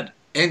you had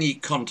any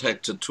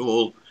contact at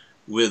all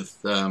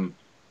with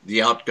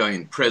the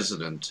outgoing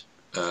president,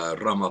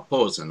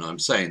 Ramaphosa? And I'm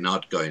saying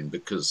outgoing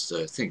because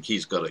I think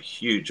he's got a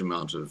huge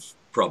amount of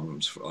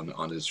problems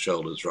on his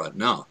shoulders right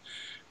now.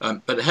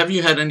 But have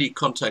you had any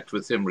contact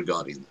with him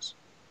regarding this,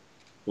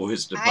 or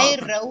his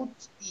department?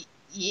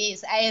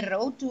 I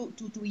wrote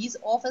to his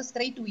office,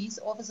 straight to his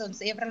office on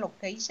several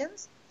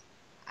occasions.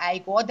 I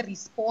got a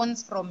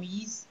response from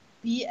his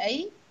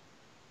PA.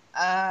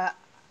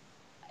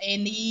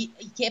 And he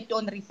kept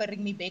on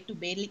referring me back to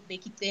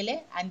Becky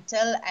Tele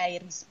until I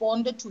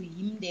responded to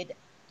him that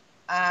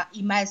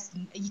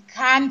he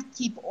can't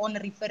keep on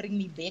referring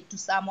me back to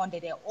someone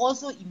that are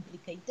also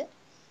implicated.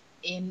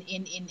 And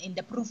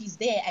the proof is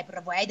there. I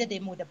provided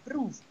them with the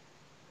proof.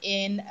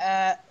 And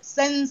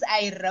since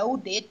I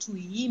wrote that to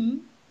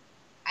him,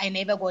 I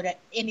never got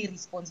any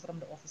response from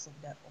the office of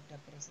the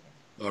president.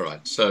 All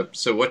right.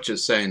 So what you're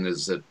saying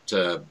is that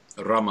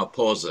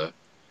Ramaphosa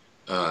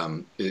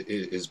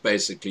is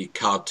basically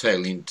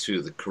kowtowing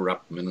to the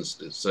corrupt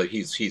ministers. So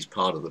he's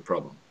part of the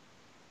problem.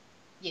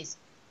 Yes,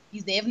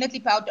 he's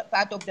definitely part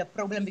of the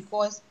problem,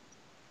 because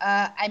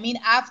I mean,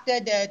 after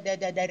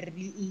the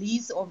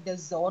release of the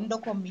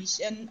Zondo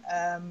Commission,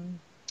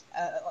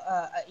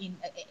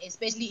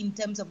 especially in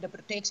terms of the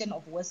protection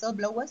of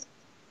whistleblowers,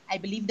 I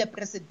believe the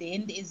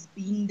president, is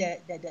being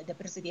the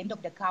president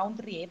of the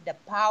country, have the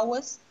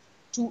powers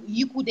to.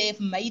 He could have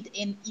made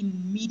an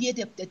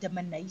immediate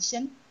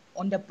determination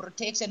on the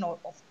protection of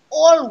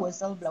all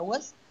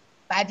whistleblowers,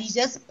 but he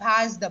just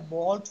passed the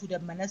ball to the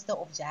Minister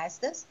of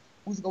Justice,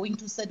 who's going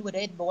to sit with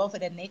that ball for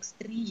the next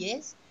 3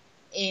 years,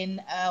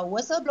 and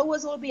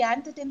whistleblowers will be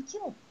hunted and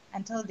killed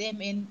until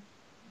then, and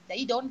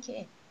they don't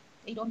care.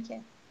 They don't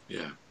care.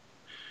 Yeah.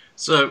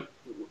 So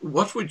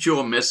what would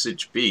your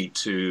message be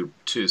to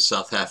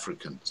South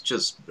Africans,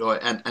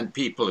 and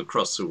people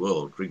across the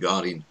world,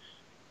 regarding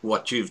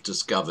what you've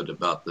discovered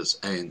about this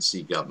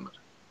ANC government?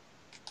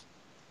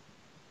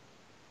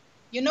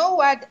 You know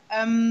what?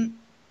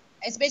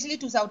 Especially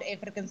to South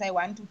Africans, I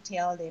want to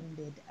tell them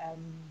that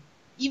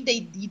if they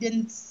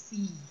didn't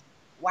see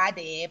what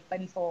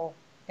happened for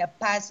the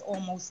past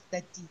almost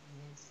 30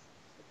 years,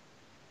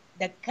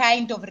 the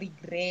kind of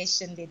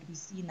regression that we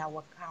see in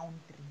our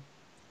country,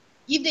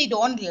 if they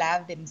don't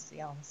love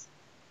themselves,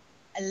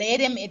 let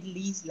them at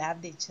least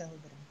love their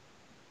children.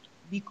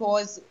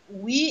 Because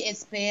we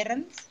as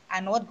parents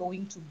are not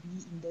going to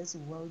be in this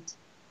world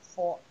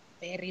for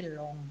very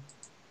long.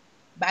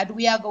 But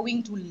we are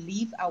going to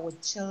leave our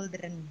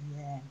children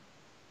here.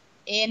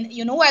 And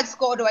you know what,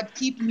 Scott, what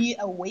keeps me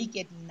awake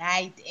at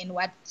night and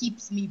what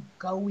keeps me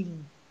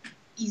going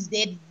is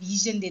that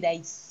vision that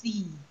I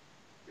see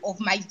of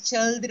my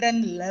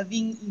children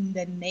living in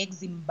the next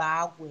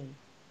Zimbabwe,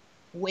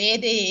 where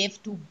they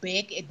have to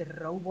beg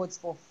at robots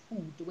for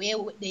food, where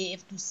they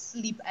have to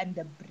sleep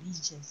under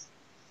bridges.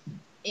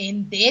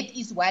 And that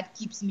is what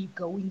keeps me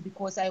going,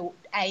 because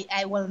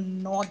I will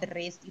not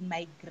rest in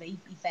my grave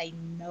if I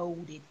know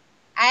that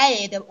I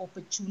had an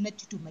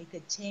opportunity to make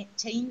a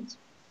change.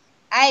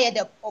 I had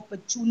an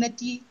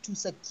opportunity to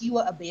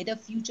secure a better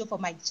future for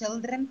my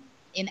children,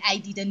 and I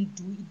didn't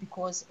do it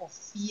because of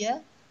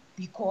fear,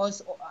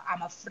 because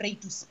I'm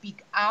afraid to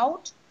speak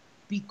out,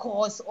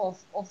 because of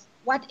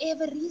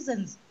whatever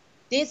reasons.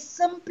 We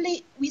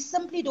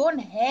simply don't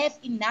have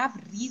enough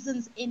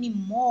reasons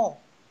anymore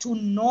to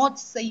not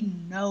say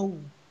no.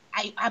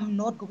 I'm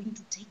not going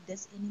to take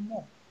this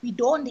anymore. We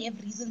don't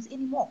have reasons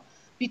anymore,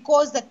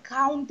 because the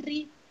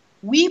country,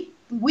 we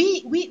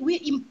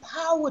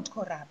empowered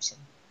corruption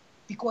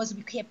because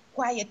we kept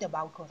quiet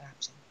about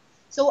corruption.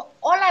 So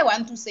all I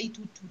want to say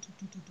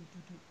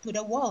to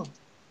the world,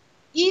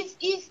 if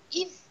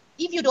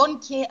you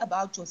don't care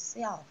about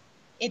yourself,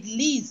 at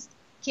least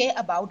care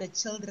about the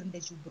children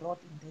that you brought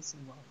in this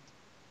world,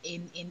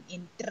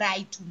 and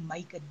try to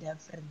make a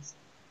difference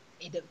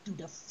to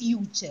the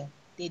future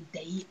that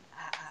they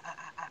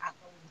are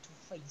going to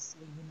face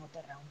when you're not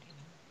around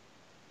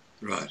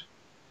anymore. Right.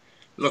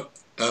 Look,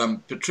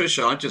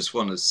 Patricia, I just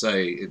want to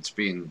say it's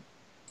been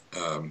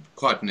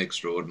quite an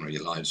extraordinary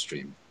live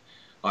stream.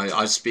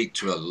 I speak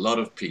to a lot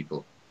of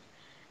people,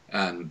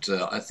 and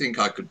I think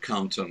I could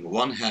count on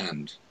one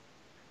hand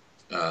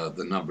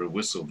the number of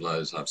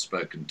whistleblowers I've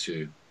spoken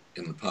to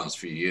in the past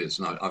few years.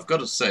 And I've got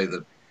to say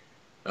that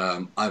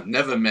I've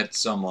never met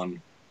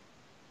someone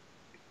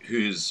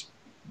who's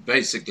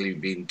basically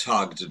been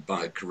targeted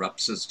by a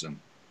corrupt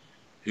system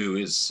who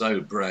is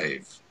so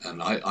brave.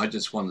 And I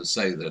just want to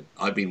say that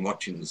I've been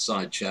watching the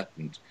side chat,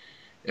 and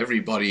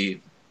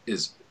everybody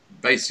is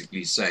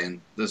basically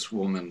saying this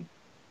woman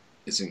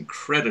is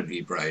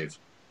incredibly brave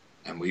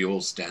and we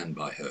all stand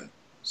by her.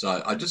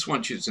 So I just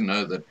want you to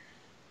know that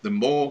the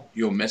more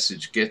your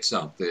message gets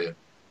out there,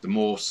 the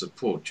more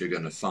support you're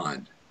going to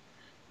find.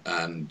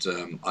 And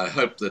I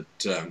hope that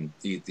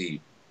the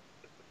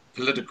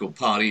political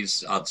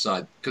parties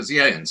outside, because the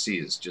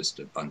ANC is just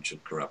a bunch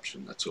of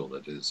corruption, that's all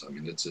it is. I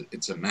mean,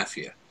 it's a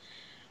mafia.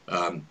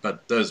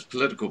 But those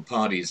political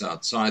parties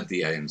outside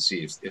the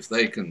ANC, if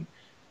they can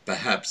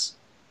perhaps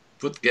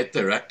get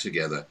their act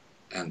together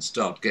and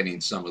start getting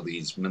some of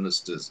these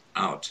ministers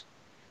out,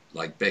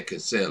 like Becca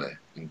Cele,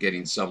 and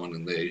getting someone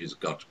in there who's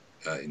got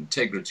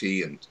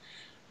integrity and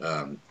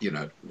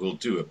will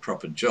do a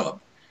proper job,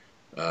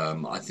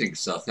 I think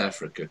South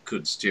Africa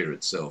could steer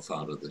itself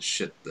out of the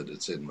shit that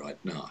it's in right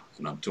now.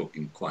 And I'm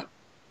talking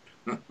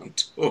I'm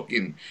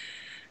talking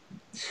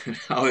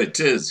how it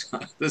is.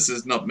 This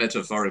is not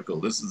metaphorical.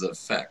 This is a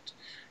fact.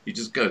 You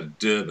just go to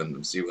Durban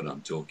and see what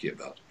I'm talking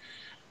about.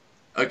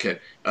 Okay,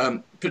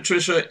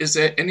 Patricia, is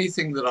there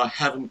anything that I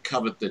haven't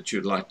covered that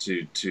you'd like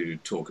to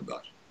talk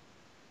about?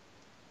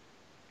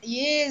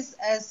 Yes,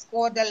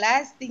 Scott, the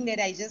last thing that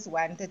I just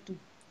wanted to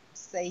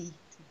say to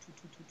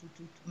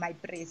my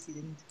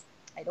president,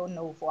 I don't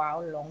know for how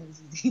long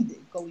is he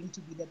going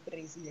to be the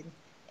president,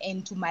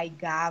 and to my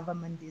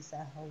government as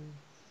a whole.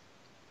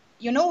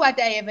 You know what?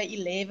 I have an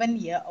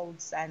 11-year-old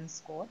son,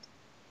 Scott,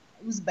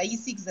 whose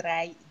basic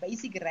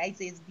rights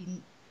has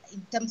been,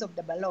 in terms of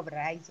the Bill of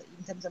Rights,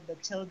 in terms of the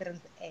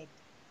Children's Act,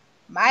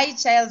 my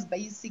child's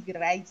basic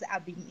rights are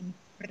being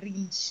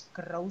infringed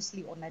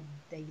grossly on a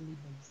daily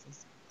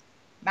basis.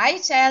 My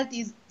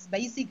child's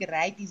basic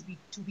right is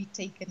to be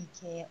taken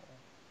care of.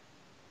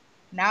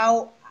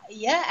 Now,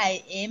 here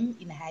I am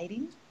in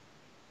hiding,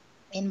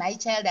 and my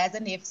child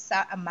doesn't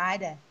have a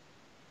mother.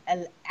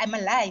 I'm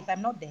alive,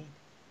 I'm not dead.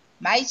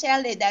 My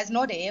child does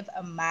not have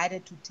a mother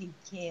to take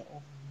care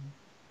of me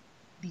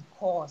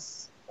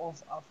because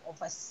of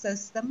a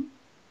system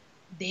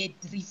that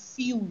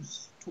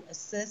refused to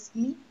assist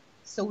me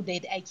so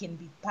that I can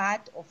be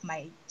part of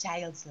my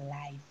child's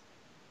life.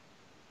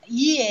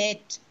 He had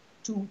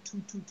to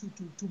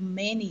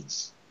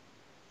manage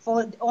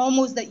for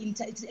almost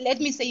let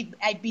me say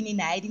I've been in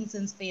hiding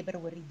since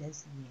February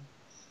this year.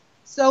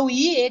 So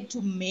he had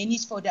to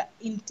manage for the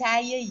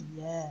entire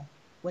year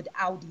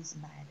without his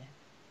mother.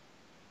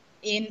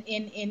 And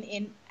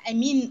I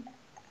mean,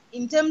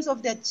 in terms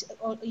of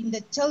in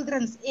the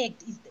Children's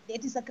Act,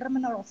 that is a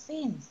criminal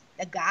offense.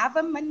 The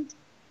government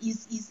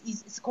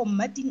is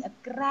committing a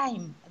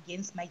crime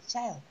against my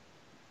child.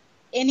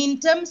 And in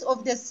terms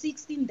of the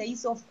 16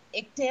 days of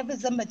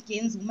activism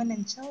against women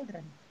and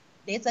children,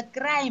 there's a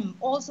crime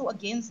also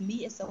against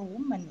me as a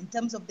woman in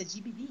terms of the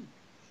GBV.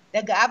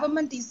 The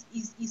government is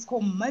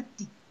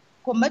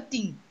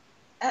committing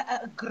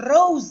a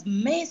gross,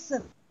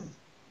 massive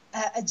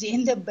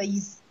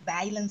gender-based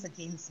violence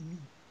against me.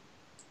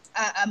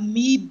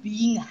 Me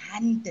being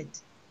hunted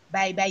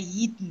by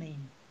hitmen,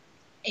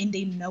 and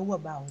they know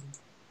about it.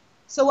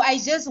 So I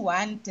just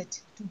wanted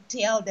to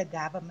tell the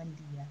government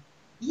here,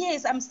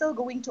 yes, I'm still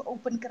going to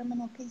open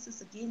criminal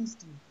cases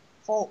against you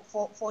for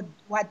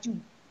what you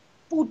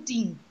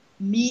putting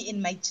me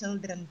and my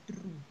children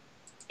through.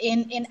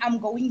 And I'm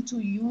going to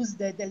use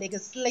the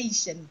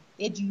legislation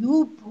that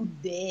you put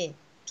there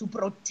to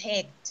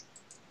protect.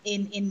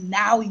 And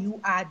now you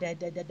are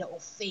the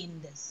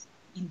offenders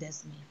in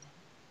this matter.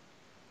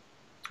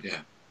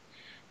 Yeah.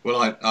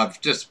 Well, I've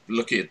just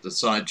looking at the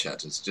side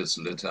chat, it's just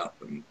lit up,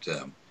 and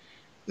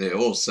they're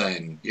all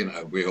saying, you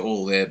know, we're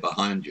all there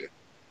behind you.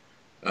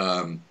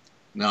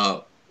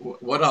 Now,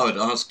 what I would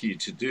ask you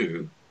to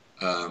do,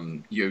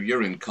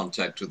 you're in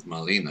contact with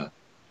Marlena.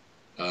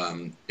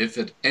 If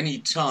at any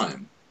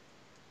time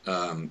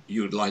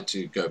you would like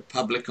to go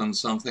public on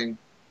something,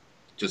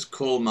 just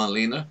call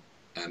Marlena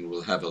and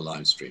we'll have a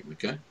live stream,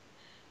 okay?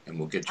 And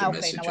we'll get your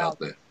message out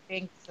there.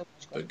 Thanks so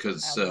much.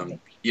 Because,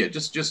 yeah,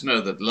 just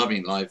know that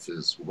Loving Life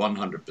is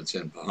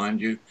 100%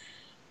 behind you.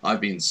 I've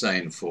been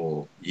saying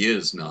for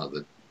years now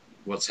that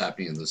what's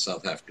happening in the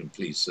South African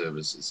Police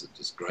Service is a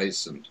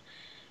disgrace, and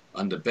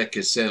under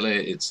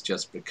Bekesele, it's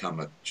just become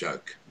a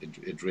joke.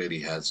 It really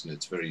has, and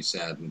it's very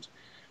sad. And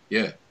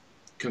yeah,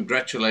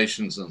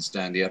 congratulations on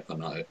standing up,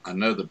 and I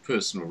know the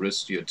personal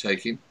risks you're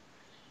taking,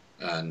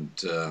 and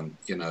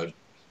you know,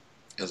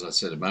 as I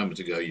said a moment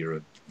ago, you're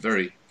a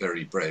very,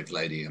 very brave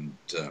lady, and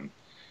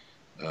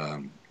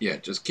yeah,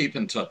 just keep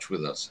in touch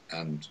with us,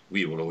 and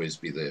we will always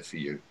be there for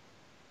you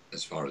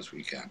as far as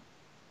we can.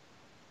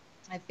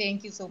 I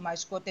thank you so much,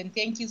 Scott, and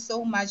thank you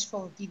so much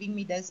for giving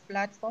me this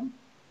platform.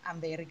 I'm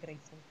very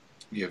grateful.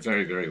 You're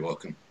very, very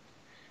welcome.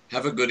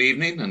 Have a good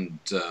evening, and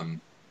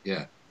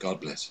yeah, God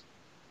bless.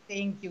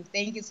 Thank you.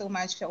 Thank you so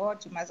much,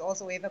 Scott. You must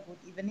also have a good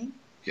evening.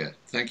 Yeah,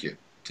 thank you.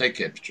 Take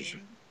care, Patricia.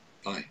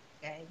 Bye.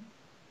 Okay.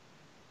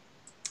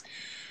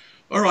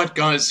 All right,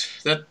 guys,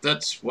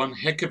 that's one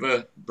heck of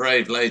a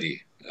brave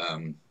lady,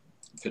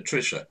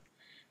 Patricia.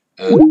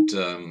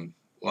 And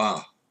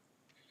wow,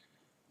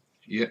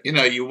 you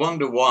know, you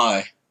wonder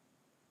why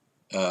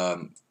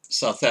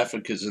South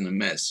Africa's in a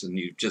mess, and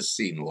you've just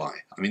seen why.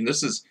 I mean,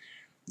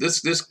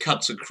 this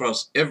cuts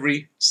across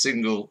every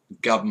single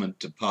government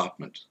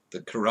department.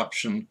 The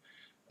corruption,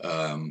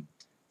 yeah,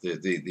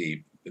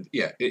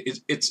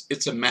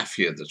 it's a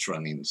mafia that's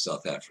running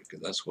South Africa.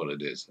 That's what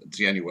it is. It's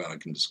the only way I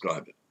can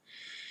describe it.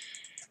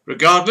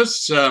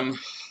 Regardless,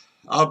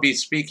 I'll be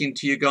speaking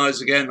to you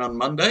guys again on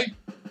Monday,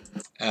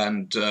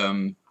 and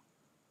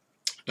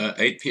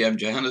 8 p.m.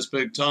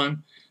 Johannesburg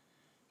time.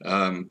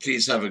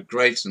 Please have a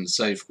great and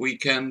safe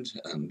weekend,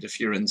 and if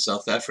you're in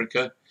South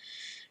Africa,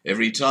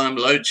 every time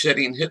load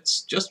shedding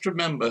hits, just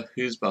remember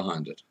who's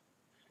behind it.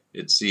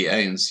 It's the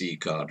ANC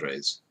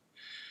cadres.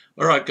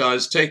 All right,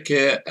 guys, take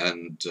care,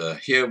 and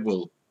here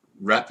we'll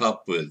wrap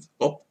up with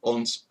Op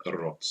ons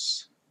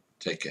rots.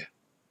 Take care.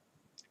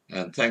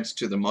 And thanks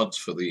to the mods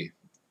for the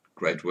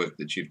great work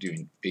that you've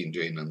been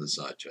doing on the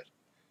side chat.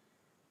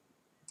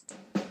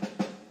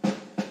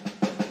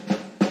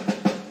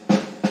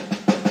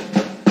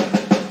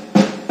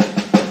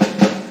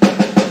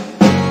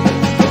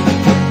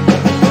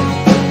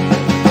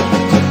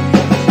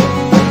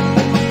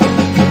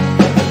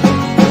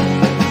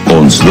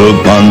 Ons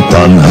loop hand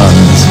aan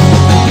hand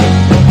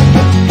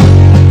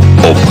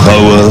op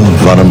goue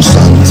warm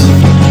sand,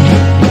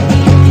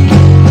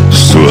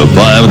 so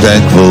baie wat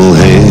ek wil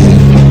hê,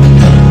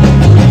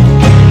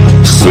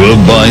 so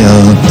baie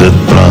dit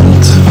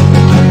brand.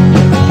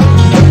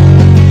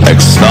 Ek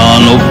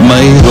staan op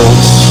my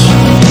rots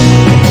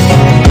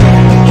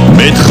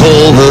met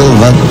golwe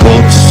wat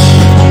bots.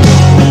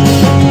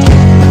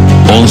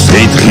 Ons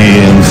het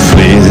geen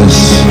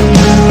vrees,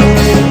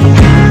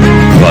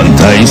 want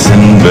hy is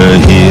in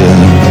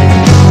beheer.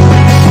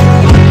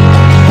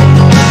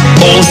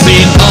 Ons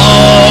sien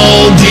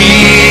al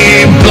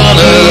die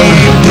planne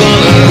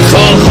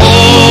van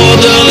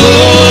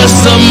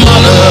goddeloze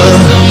manne.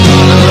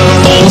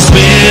 Ons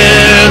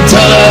weet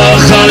hulle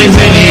gaan nie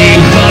wen nie.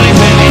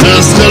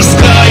 Dis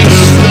geskryf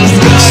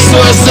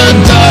soos 'n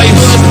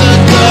duif.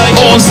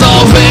 Ons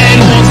sal wen,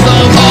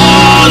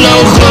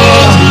 aanhou glo,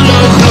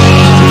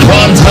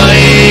 want hy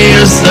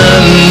is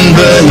in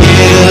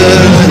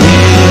beheer.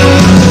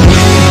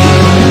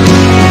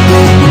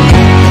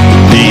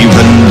 Die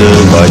winde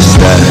waai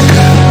sterk,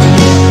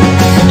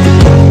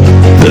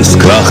 dis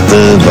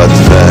kragte wat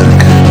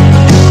werk.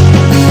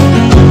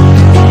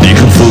 Die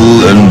gevoel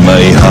in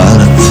my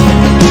hart,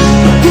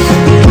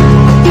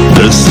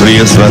 dis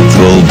vrees wat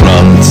wil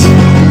brand.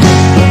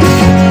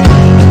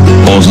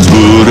 Ons is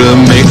boere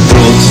met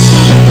trots,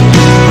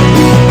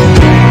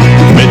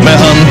 met my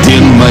hand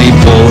in my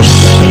bos.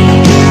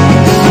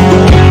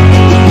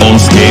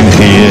 Ons ken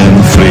geen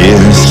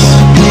vrees,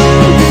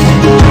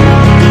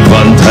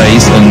 want hy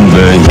is in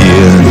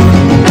beheer.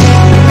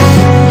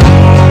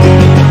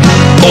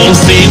 Ons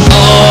sien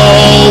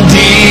al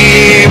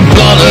die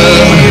planne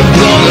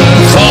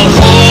van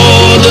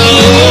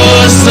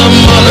goddeloze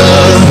manne.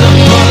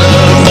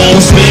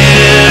 Ons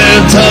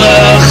weet hulle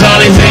gaan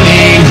nie wen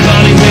nie,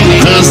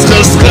 is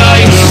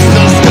geskryf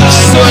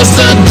soos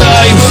een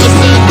duif.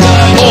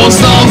 Ons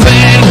dan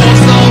wen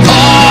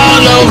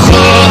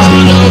aanhoge,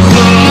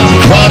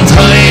 want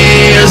hy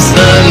is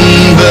in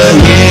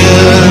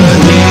beheer.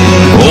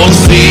 Ons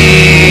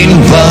sien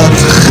wat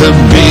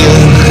gebeur,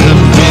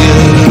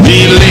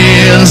 die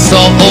leer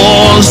sal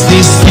ons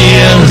nie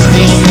steen.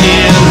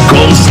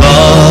 Kom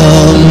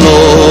staan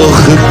nog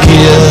een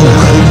keer,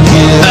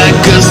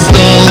 ek is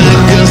stil,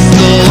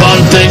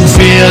 want ek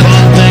weet,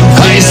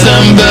 hy is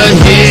in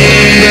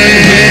beheer.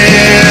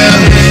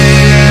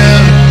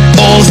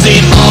 Ons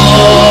sien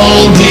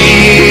al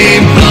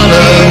die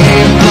planne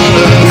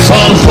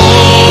van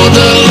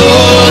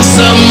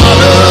goddeloze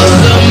manne.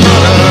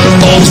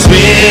 Ons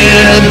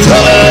weet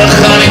hulle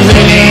gaan nie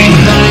wen nie,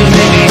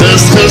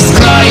 dis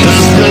geskryf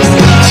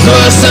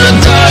soos een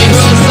duif.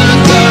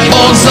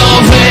 Ons sal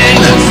wen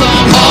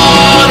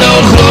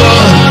aanhou glo,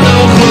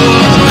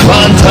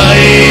 want hy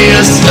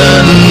is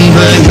in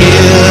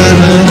beheer.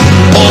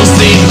 Ons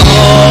sien